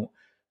else, you don't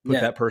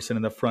put that person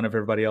in the front of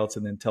everybody else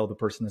and then tell the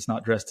person that's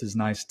not dressed as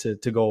nice to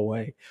go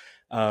away.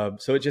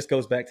 So it just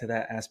goes back to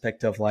that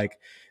aspect of like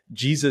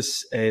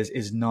Jesus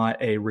is not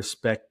a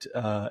respect.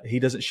 He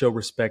doesn't show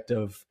respect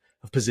of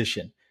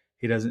position.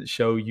 He doesn't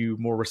show you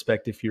more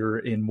respect if you're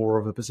in more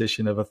of a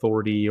position of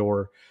authority,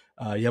 or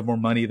you have more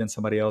money than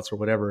somebody else, or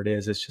whatever it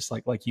is. It's just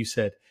like you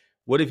said,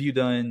 what have you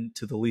done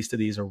to the least of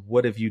these, or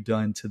what have you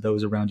done to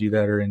those around you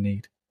that are in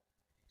need?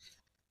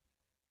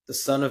 The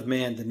Son of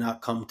Man did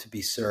not come to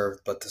be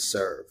served, but to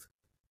serve.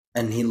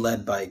 And he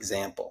led by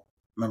example.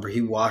 Remember,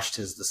 he washed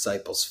his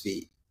disciples'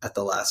 feet at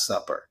the Last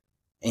Supper.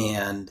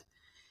 And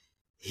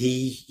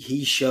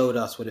he showed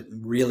us what it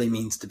really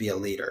means to be a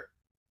leader.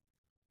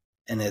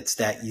 And it's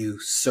that you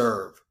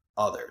serve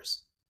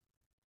others.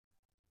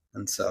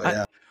 And so,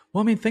 yeah.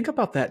 Well, I mean, think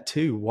about that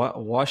too.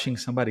 Washing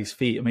somebody's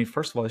feet. I mean,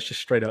 first of all, it's just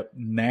straight up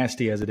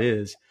nasty as it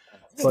is.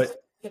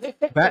 But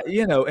back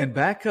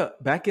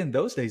in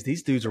those days,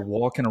 these dudes are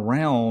walking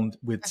around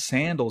with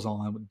sandals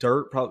on, with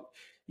dirt. Probably,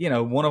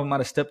 one of them might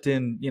have stepped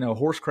in,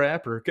 horse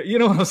crap, or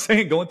what I'm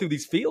saying, going through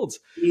these fields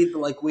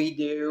like we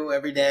do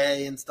every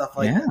day and stuff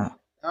like that.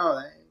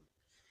 Oh,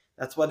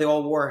 that's why they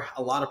all wore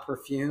a lot of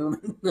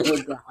perfume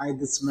to hide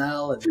the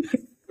smell, and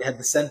they had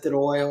the scented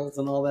oils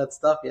and all that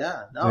stuff.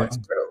 Yeah, no, it's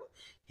true.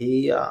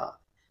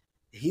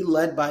 He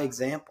led by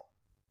example,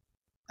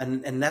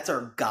 and that's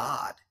our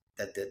God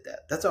that did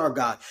that. That's our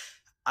God.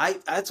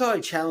 That's how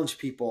I challenge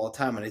people all the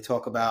time when they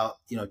talk about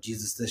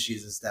Jesus this,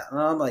 Jesus that, and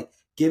I'm like,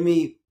 give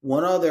me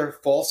one other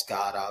false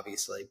god,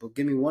 obviously, but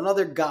give me one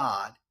other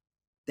God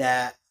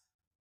that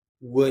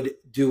would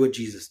do what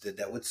Jesus did,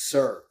 that would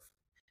serve,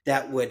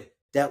 that would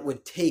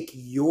take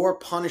your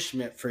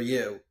punishment for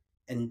you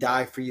and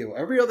die for you.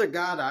 Every other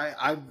god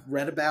I've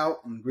read about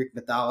in Greek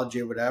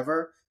mythology or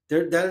whatever,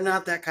 they're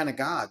not that kind of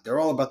God. They're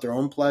all about their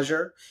own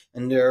pleasure,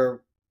 and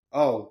they're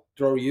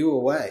throw you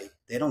away.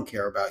 They don't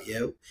care about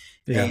you.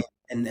 Yeah.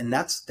 And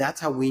that's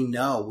how we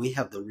know we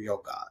have the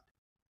real God.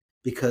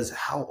 Because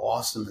how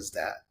awesome is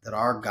that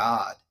our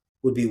God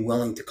would be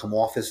willing to come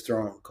off his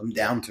throne, come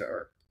down to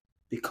earth,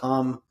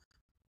 become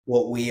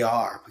what we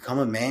are, become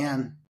a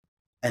man,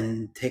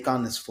 and take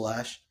on this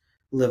flesh,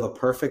 live a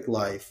perfect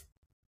life,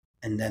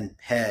 and then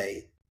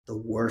pay the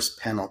worst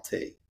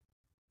penalty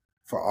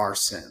for our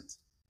sins.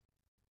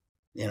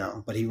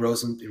 but he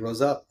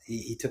rose up.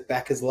 He took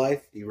back his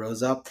life. He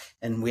rose up,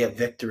 and we have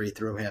victory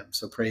through him.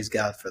 So praise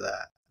God for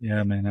that.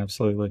 Yeah, man,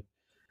 absolutely.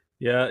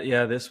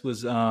 Yeah. This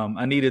was,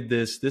 I needed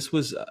this. This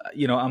was,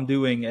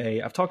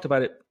 I've talked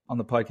about it on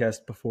the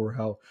podcast before,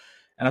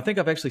 and I think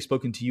I've actually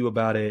spoken to you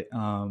about it.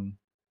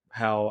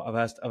 How I've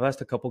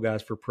asked a couple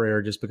guys for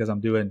prayer just because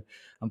I'm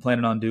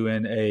planning on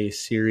doing a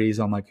series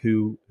on like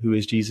who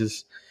is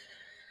Jesus.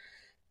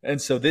 And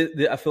so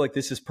I feel like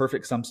this is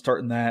perfect because I'm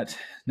starting that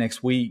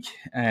next week.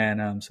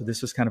 And so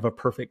this was kind of a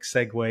perfect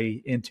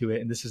segue into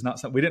it. And this is not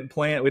something we didn't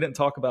plan. We didn't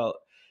talk about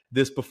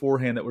this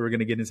beforehand that we were going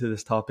to get into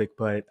this topic,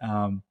 but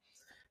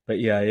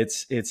yeah,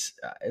 it's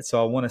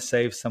so I want to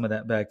save some of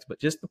that back, but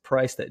just the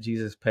price that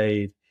Jesus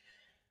paid.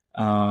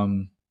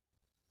 Um,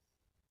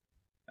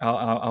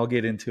 I'll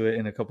get into it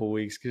in a couple of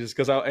weeks just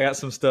because I got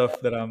some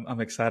stuff that I'm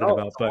excited Oh,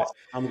 about. that's But awesome.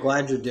 I'm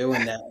glad you're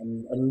doing that.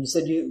 And you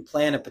said you didn't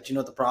plan it, but you know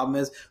what the problem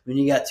is? When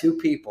you got two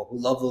people who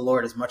love the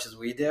Lord as much as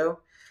we do,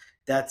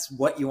 that's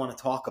what you want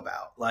to talk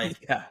about. Like,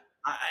 yeah,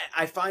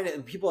 I find it,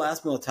 and people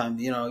ask me all the time,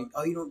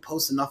 oh, you don't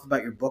post enough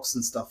about your books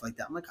and stuff like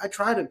that. I'm like, I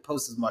try to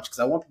post as much because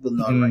I want people to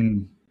know how to write.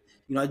 mm,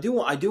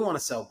 I do want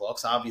to sell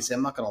books. Obviously,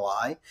 I'm not going to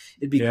lie.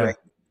 It'd be yeah, great,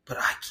 but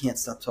I can't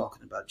stop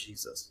talking about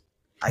Jesus.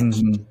 I can't.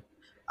 mm-hmm.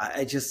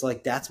 I just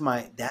like that's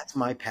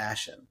my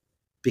passion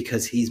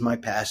because he's my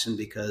passion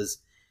because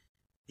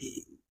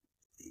he,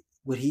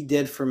 what he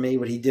did for me,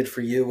 what he did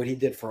for you, what he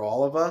did for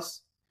all of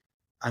us.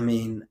 I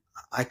mean,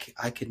 I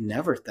could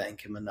never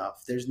thank him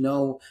enough. There's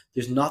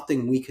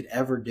nothing we could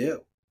ever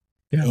do,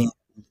 Yeah.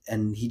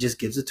 and he just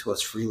gives it to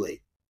us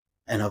freely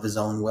and of his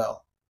own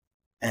will,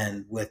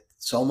 and with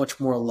so much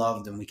more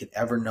love than we could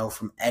ever know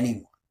from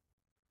anyone.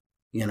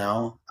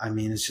 I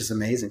mean, it's just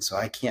amazing. So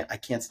I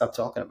can't stop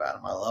talking about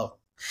him. I love him.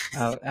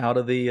 Out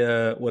of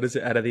the what is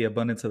it? Out of the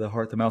abundance of the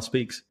heart, the mouth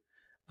speaks.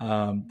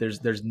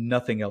 There's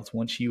nothing else.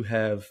 Once you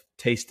have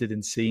tasted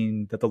and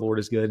seen that the Lord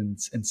is good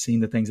and seen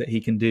the things that He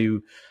can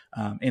do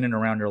in and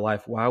around your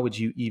life, why would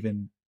you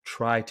even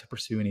try to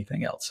pursue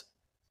anything else?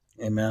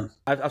 Amen.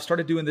 I've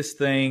started doing this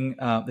thing.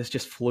 This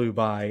just flew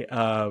by.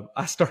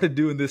 I started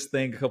doing this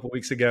thing a couple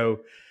weeks ago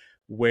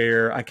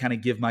where I kind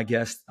of give my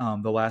guest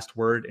the last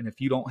word. And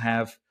if you don't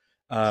have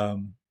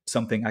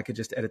something, I could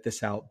just edit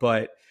this out.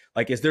 But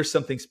like, is there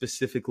something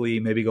specifically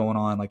maybe going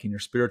on like in your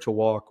spiritual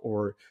walk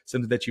or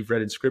something that you've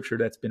read in scripture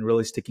that's been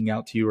really sticking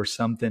out to you or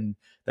something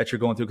that you're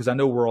going through? Because I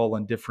know we're all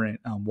in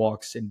different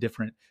walks in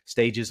different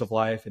stages of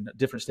life and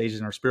different stages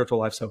in our spiritual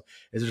life. So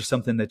is there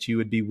something that you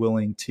would be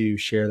willing to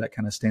share that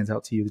kind of stands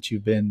out to you that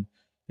you've been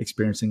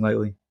experiencing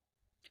lately?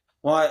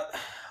 Well,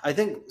 I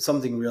think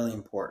something really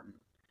important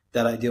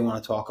that I do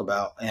want to talk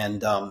about,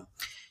 and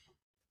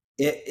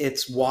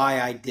it's why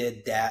I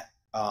did that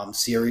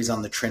series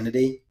on the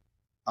Trinity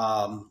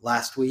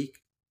last week.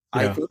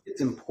 I Yeah. think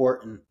it's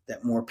important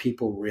that more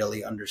people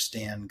really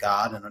understand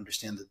God and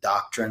understand the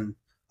doctrine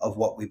of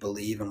what we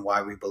believe and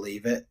why we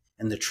believe it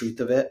and the truth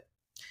of it.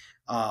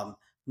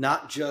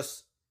 Not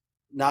just,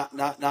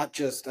 not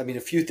just. I mean,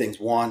 a few things.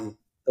 One,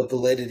 the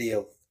validity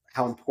of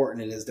how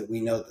important it is that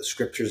we know that the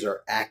scriptures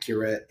are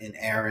accurate,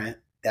 inerrant,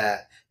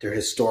 that they're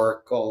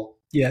historical,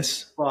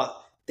 Yes.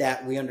 but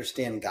that we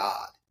understand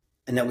God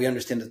and that we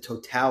understand the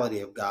totality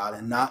of God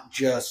and not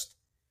just,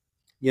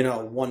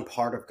 one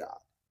part of God,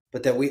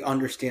 but that we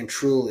understand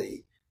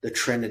truly the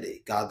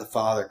Trinity, God the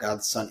Father, God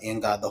the Son,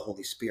 and God the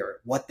Holy Spirit,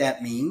 what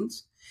that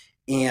means.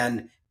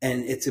 And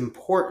it's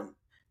important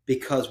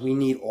because we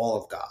need all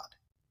of God.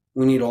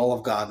 We need all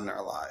of God in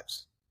our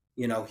lives.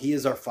 He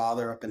is our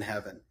Father up in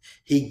heaven.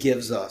 He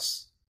gives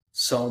us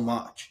so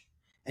much.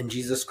 And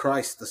Jesus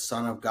Christ, the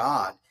Son of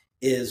God,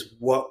 is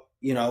what,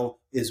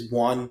 is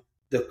one,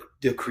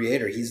 the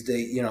creator. He's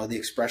the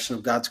expression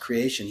of God's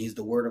creation. He's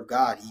the word of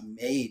God. He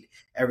made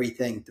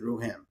everything through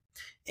him.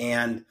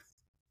 And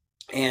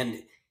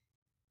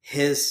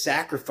his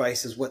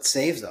sacrifice is what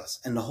saves us.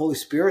 And the Holy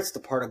Spirit's the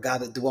part of God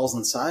that dwells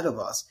inside of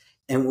us.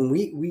 And when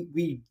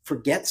we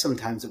forget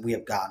sometimes that we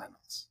have God in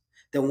us,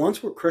 that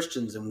once we're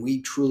Christians and we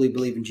truly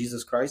believe in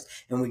Jesus Christ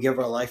and we give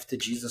our life to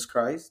Jesus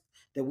Christ,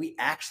 that we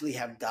actually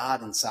have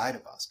God inside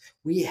of us.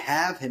 We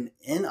have him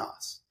in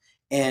us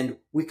and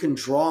we can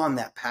draw on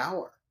that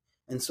power.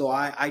 And so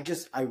I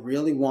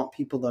really want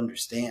people to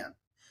understand,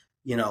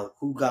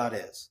 who God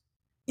is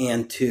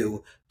and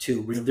to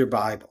read their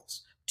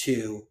Bibles,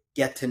 to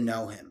get to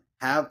know him,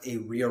 have a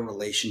real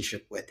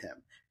relationship with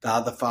him.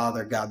 God the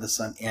Father, God the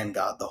Son, and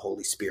God the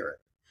Holy Spirit.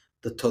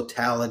 The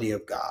totality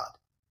of God,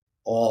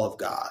 all of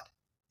God.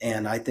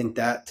 And I think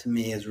that to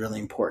me is really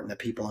important that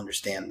people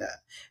understand that.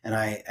 And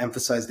I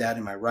emphasize that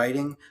in my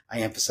writing. I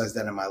emphasize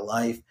that in my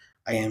life.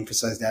 I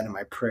emphasize that in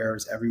my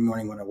prayers every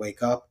morning when I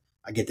wake up.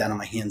 I get down on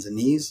my hands and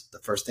knees. The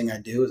first thing I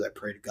do is I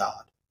pray to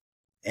God.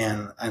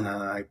 And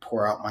I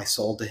pour out my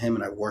soul to him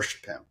and I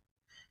worship him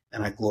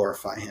and I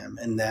glorify him.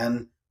 And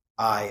then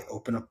I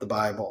open up the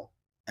Bible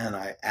and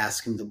I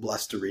ask him to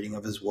bless the reading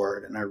of his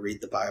word. And I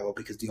read the Bible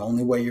because the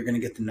only way you're going to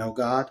get to know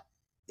God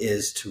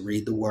is to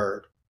read the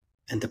word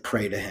and to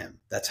pray to him.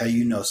 That's how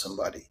you know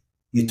somebody.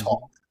 You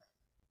talk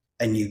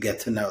and you get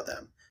to know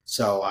them.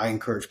 So I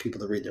encourage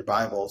people to read their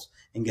Bibles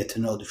and get to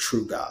know the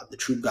true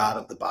God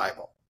of the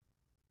Bible.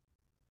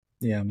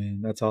 Yeah, man,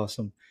 that's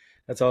awesome.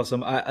 That's awesome.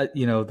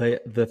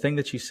 The thing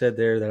that you said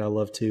there that I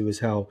love too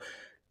is how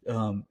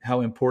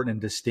important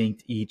and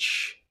distinct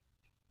each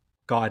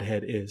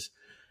Godhead is.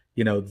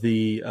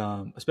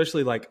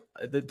 Especially like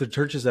the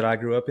churches that I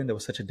grew up in, there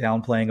was such a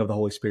downplaying of the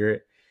Holy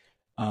Spirit,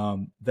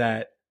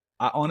 that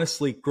I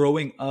honestly,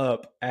 growing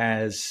up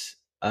as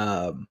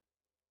a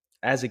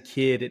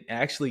kid, and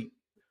actually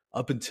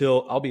up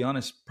until, I'll be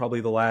honest,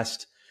 probably the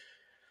last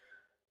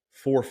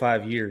 4 or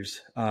 5 years,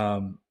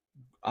 there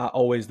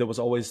was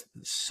always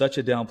such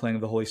a downplaying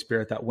of the Holy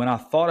Spirit that when I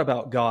thought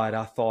about God,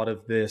 I thought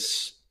of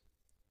this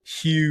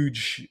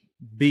huge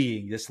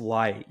being, this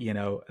light.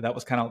 That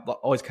was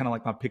always kind of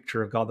like my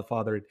picture of God the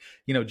Father.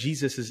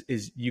 Jesus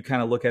is you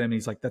kind of look at him and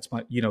he's like, that's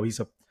my,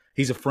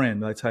 he's a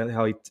friend. That's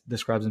how he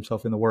describes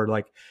himself in the Word.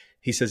 Like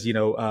he says,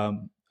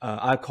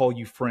 I call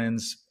you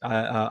friends.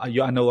 I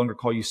no longer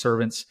call you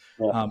servants,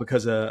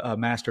 because a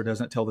master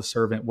doesn't tell the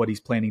servant what he's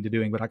planning to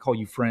doing, but I call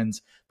you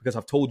friends because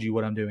I've told you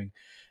what I'm doing.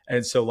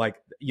 And so, like,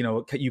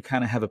 you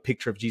kind of have a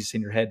picture of Jesus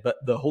in your head,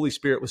 but the Holy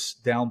Spirit was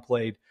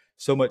downplayed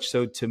so much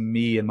so to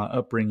me in my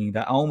upbringing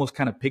that I almost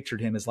kind of pictured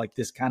him as like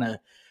this kind of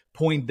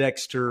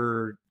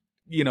Poindexter,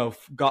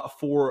 got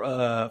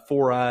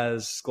four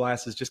eyes,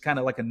 glasses, just kind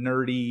of like a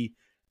nerdy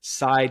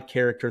side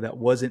character that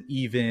wasn't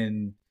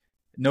even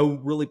no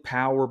really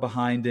power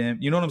behind him.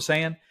 You know what I'm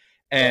saying?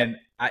 And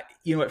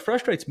it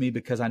frustrates me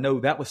because I know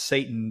that was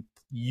Satan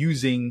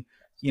using,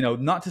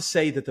 not to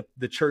say that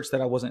the church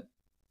that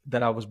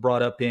I was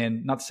brought up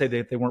in, not to say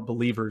that they weren't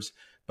believers,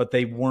 but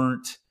they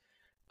weren't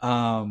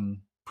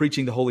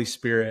preaching the Holy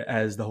Spirit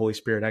as the Holy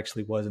Spirit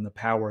actually was, and the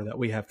power that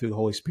we have through the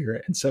Holy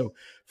Spirit. And so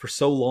for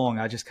so long,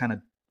 I just kind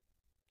of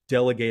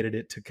delegated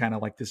it to kind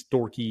of like this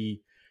dorky,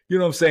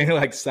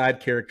 like side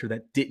character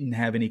that didn't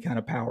have any kind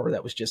of power.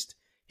 That was just,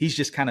 he's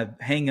just kind of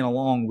hanging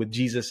along with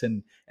Jesus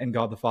and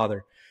God the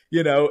Father,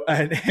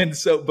 and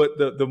so, but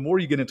the more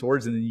you get into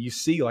words, and then you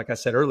see, like I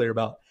said earlier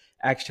about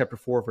Acts chapter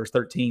 4, verse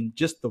 13,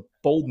 just the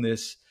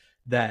boldness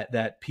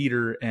that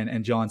Peter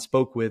and John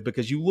spoke with,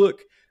 because you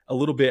look a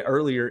little bit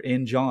earlier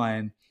in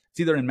John, it's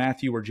either in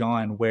Matthew or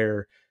John,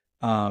 where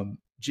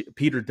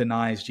Peter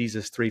denies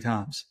Jesus 3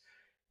 times,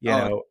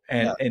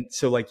 and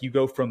so like you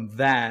go from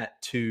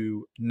that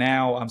to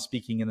now I'm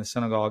speaking in the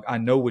synagogue. I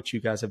know what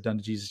you guys have done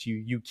to Jesus.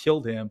 You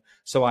killed him.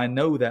 So I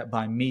know that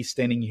by me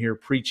standing here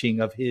preaching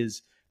of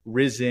his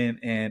risen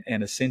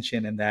and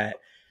ascension, and that,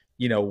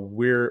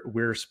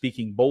 we're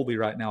speaking boldly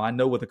right now. I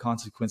know what the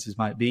consequences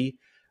might be,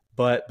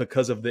 but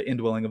because of the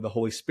indwelling of the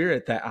Holy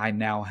Spirit that I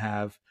now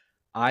have,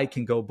 I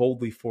can go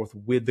boldly forth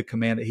with the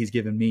command that he's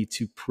given me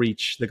to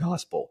preach the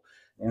gospel.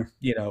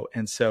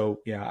 And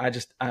so,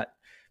 I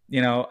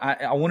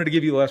wanted to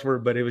give you the last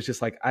word, but it was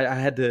just like, I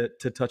had to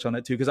touch on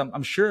that too. Cause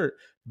I'm sure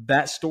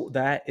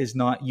that is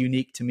not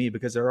unique to me,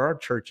 because there are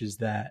churches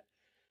that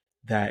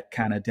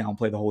kind of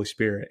downplay the Holy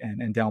Spirit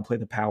and downplay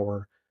the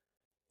power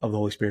of the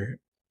Holy Spirit.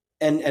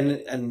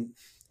 And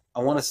I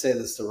want to say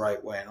this the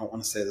right way. I don't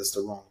want to say this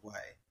the wrong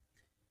way.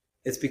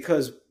 It's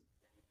because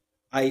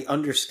I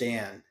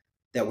understand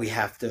that we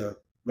have to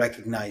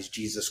recognize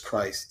Jesus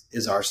Christ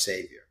is our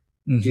Savior.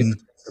 Mm-hmm. Jesus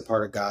Christ, the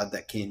part of God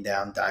that came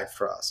down, died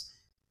for us,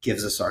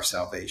 gives us our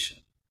salvation.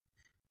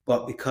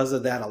 But because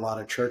of that, a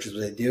lot of churches,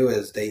 what they do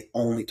is they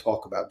only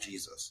talk about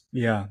Jesus.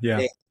 Yeah.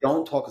 They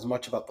don't talk as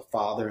much about the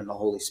Father and the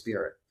Holy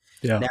Spirit.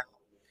 Yeah. Now,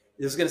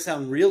 this is going to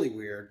sound really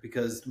weird,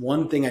 because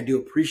one thing I do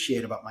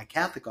appreciate about my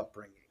Catholic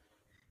upbringing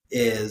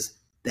is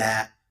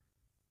that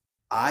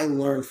I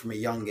learned from a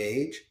young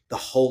age the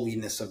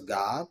holiness of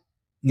God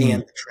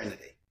and the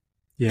Trinity.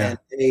 Yeah. And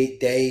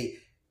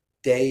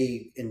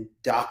they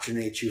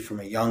indoctrinate you from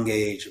a young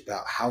age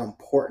about how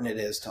important it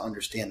is to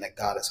understand that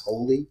God is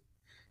holy,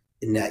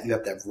 and that you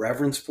have to have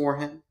reverence for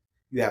him.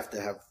 You have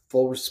to have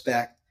full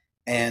respect,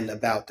 and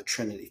about the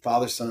Trinity.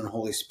 Father, Son, and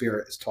Holy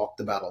Spirit is talked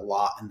about a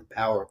lot, and the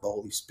power of the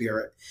Holy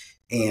Spirit,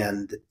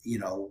 and,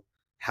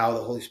 how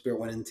the Holy Spirit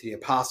went into the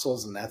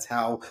apostles, and that's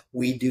how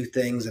we do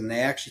things. And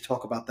they actually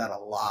talk about that a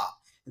lot.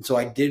 And so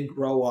I did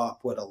grow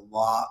up with a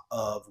lot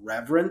of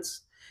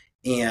reverence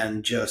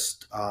and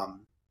just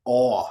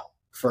awe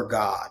for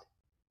God,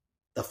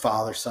 the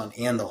Father, Son,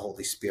 and the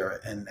Holy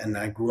Spirit. And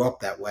I grew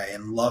up that way,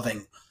 and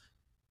loving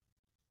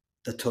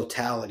the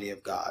totality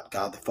of God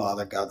the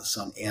Father, God the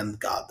Son, and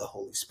God the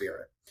Holy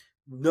Spirit.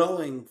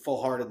 Knowing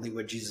full-heartedly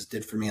what Jesus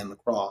did for me on the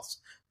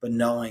cross, but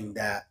knowing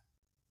that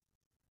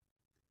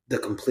the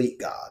complete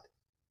God.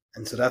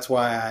 And so that's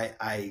why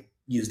I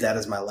use that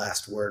as my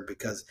last word,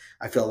 because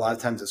I feel a lot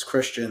of times as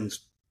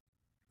Christians,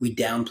 we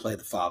downplay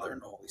the Father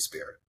and the Holy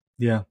Spirit.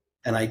 Yeah.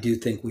 And I do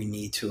think we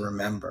need to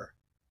remember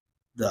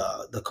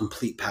the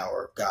complete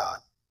power of God.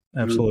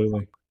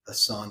 Absolutely. The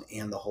Son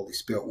and the Holy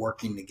Spirit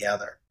working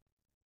together.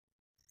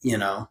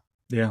 Yeah.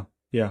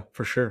 Yeah,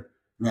 for sure.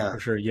 Yeah. For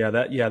sure. Yeah.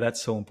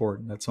 That's so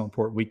important. That's so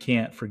important. We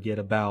can't forget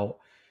about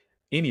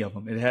any of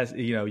them. It has,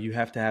 you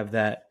have to have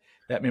that,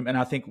 and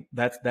I think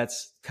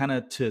that's kind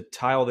of to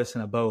tie all this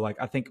in a bow. Like,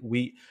 I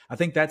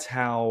think that's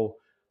how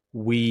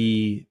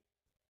we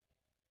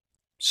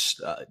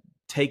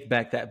take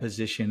back that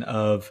position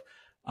of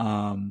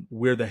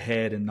we're the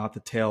head and not the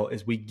tail,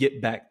 as we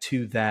get back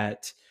to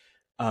that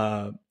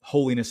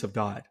holiness of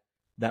God,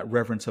 that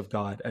reverence of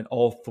God, and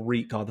all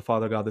three, God the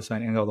Father, God the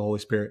Son, and God the Holy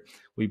Spirit.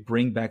 We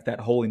bring back that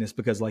holiness,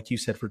 because like you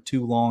said, for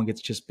too long,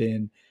 it's just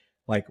been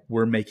like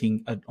we're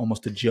making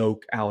almost a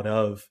joke out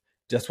of,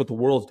 that's what the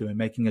world's doing,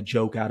 making a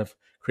joke out of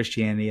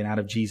Christianity and out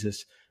of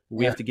Jesus.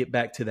 We have to get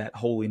back to that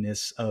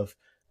holiness of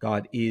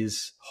God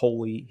is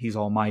holy. He's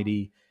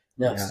almighty.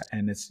 Yes. Yeah.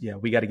 And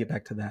we got to get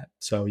back to that.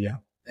 So yeah.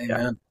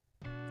 Amen.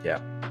 Yeah.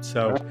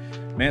 So,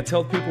 man,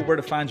 tell people where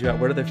to find you at.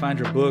 Where do they find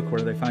your book? Where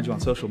do they find you on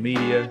social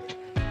media?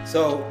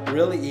 So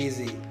really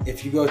easy.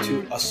 If you go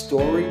to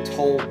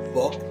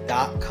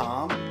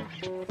astorytoldbook.com,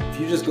 if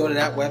you just go to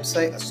that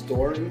website,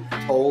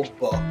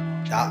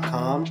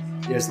 astorytoldbook.com,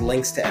 there's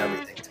links to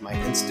everything, to my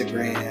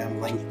Instagram,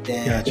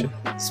 LinkedIn,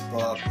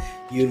 Facebook,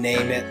 you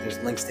name it. There's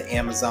links to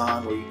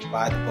Amazon where you can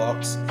buy the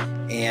books.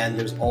 And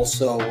there's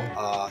also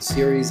a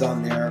series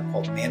on there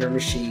called Manor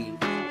Machine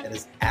that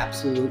is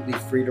absolutely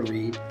free to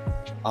read.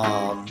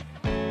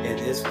 It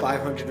is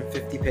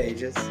 550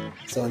 pages,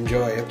 so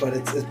enjoy it, but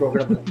it's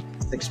broken up into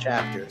 6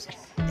 chapters,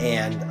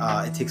 and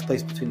it takes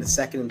place between the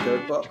second and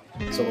third book,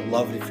 so I would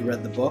love it if you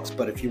read the books.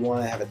 But if you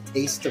want to have a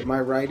taste of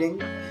my writing,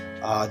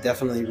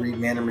 definitely read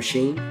Manor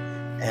Machine,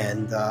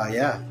 and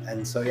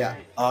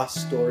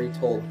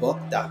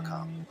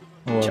astorytoldbook.com.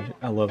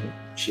 I love it.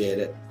 Appreciate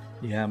it.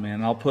 Yeah,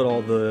 man. I'll put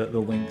all the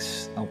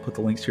links. I'll put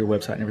the links to your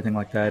website and everything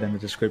like that in the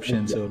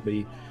description, so it'll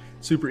be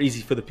super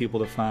easy for the people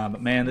to find.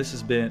 But man, this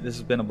has been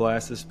a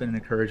blast. This has been an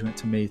encouragement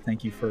to me.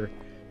 Thank you for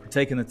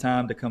taking the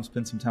time to come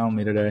spend some time with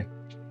me today.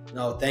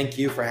 No, thank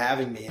you for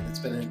having me, and it's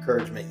been an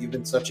encouragement. You've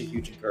been such a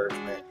huge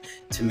encouragement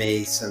to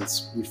me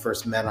since we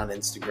first met on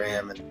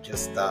Instagram, and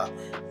just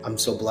I'm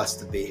so blessed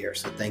to be here.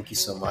 So thank you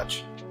so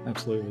much.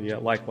 Absolutely. Yeah.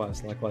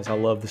 Likewise. I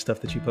love the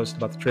stuff that you post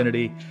about the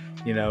Trinity,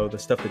 the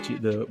stuff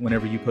that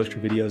whenever you post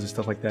your videos and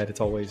stuff like that,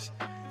 it's always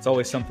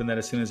something that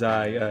as soon as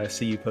I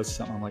see you post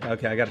something, I'm like,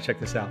 okay, I got to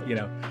check this out.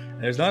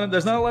 There's not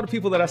a lot of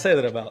people that I say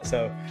that about.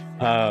 So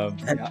I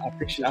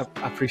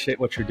appreciate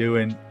what you're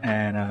doing,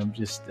 and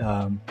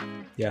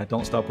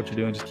don't stop what you're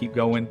doing. Just keep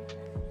going.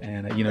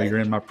 And you're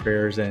in my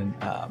prayers, and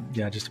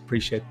just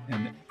appreciate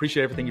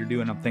everything you're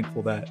doing. I'm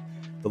thankful that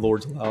the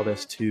Lord's allowed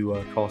us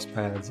to cross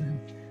paths. And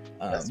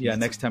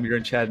next time you're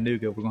in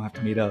Chattanooga, we're gonna have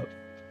to meet up.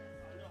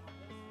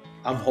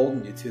 I'm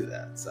holding you to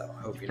that, so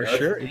I hope you know. For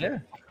sure, yeah.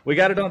 We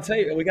got it on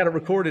tape. We got it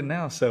recorded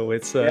now, so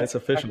it's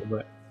official.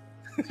 But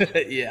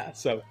yeah,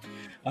 so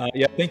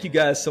thank you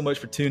guys so much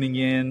for tuning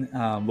in.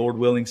 Lord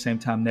willing, same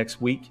time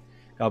next week.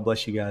 God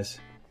bless you guys.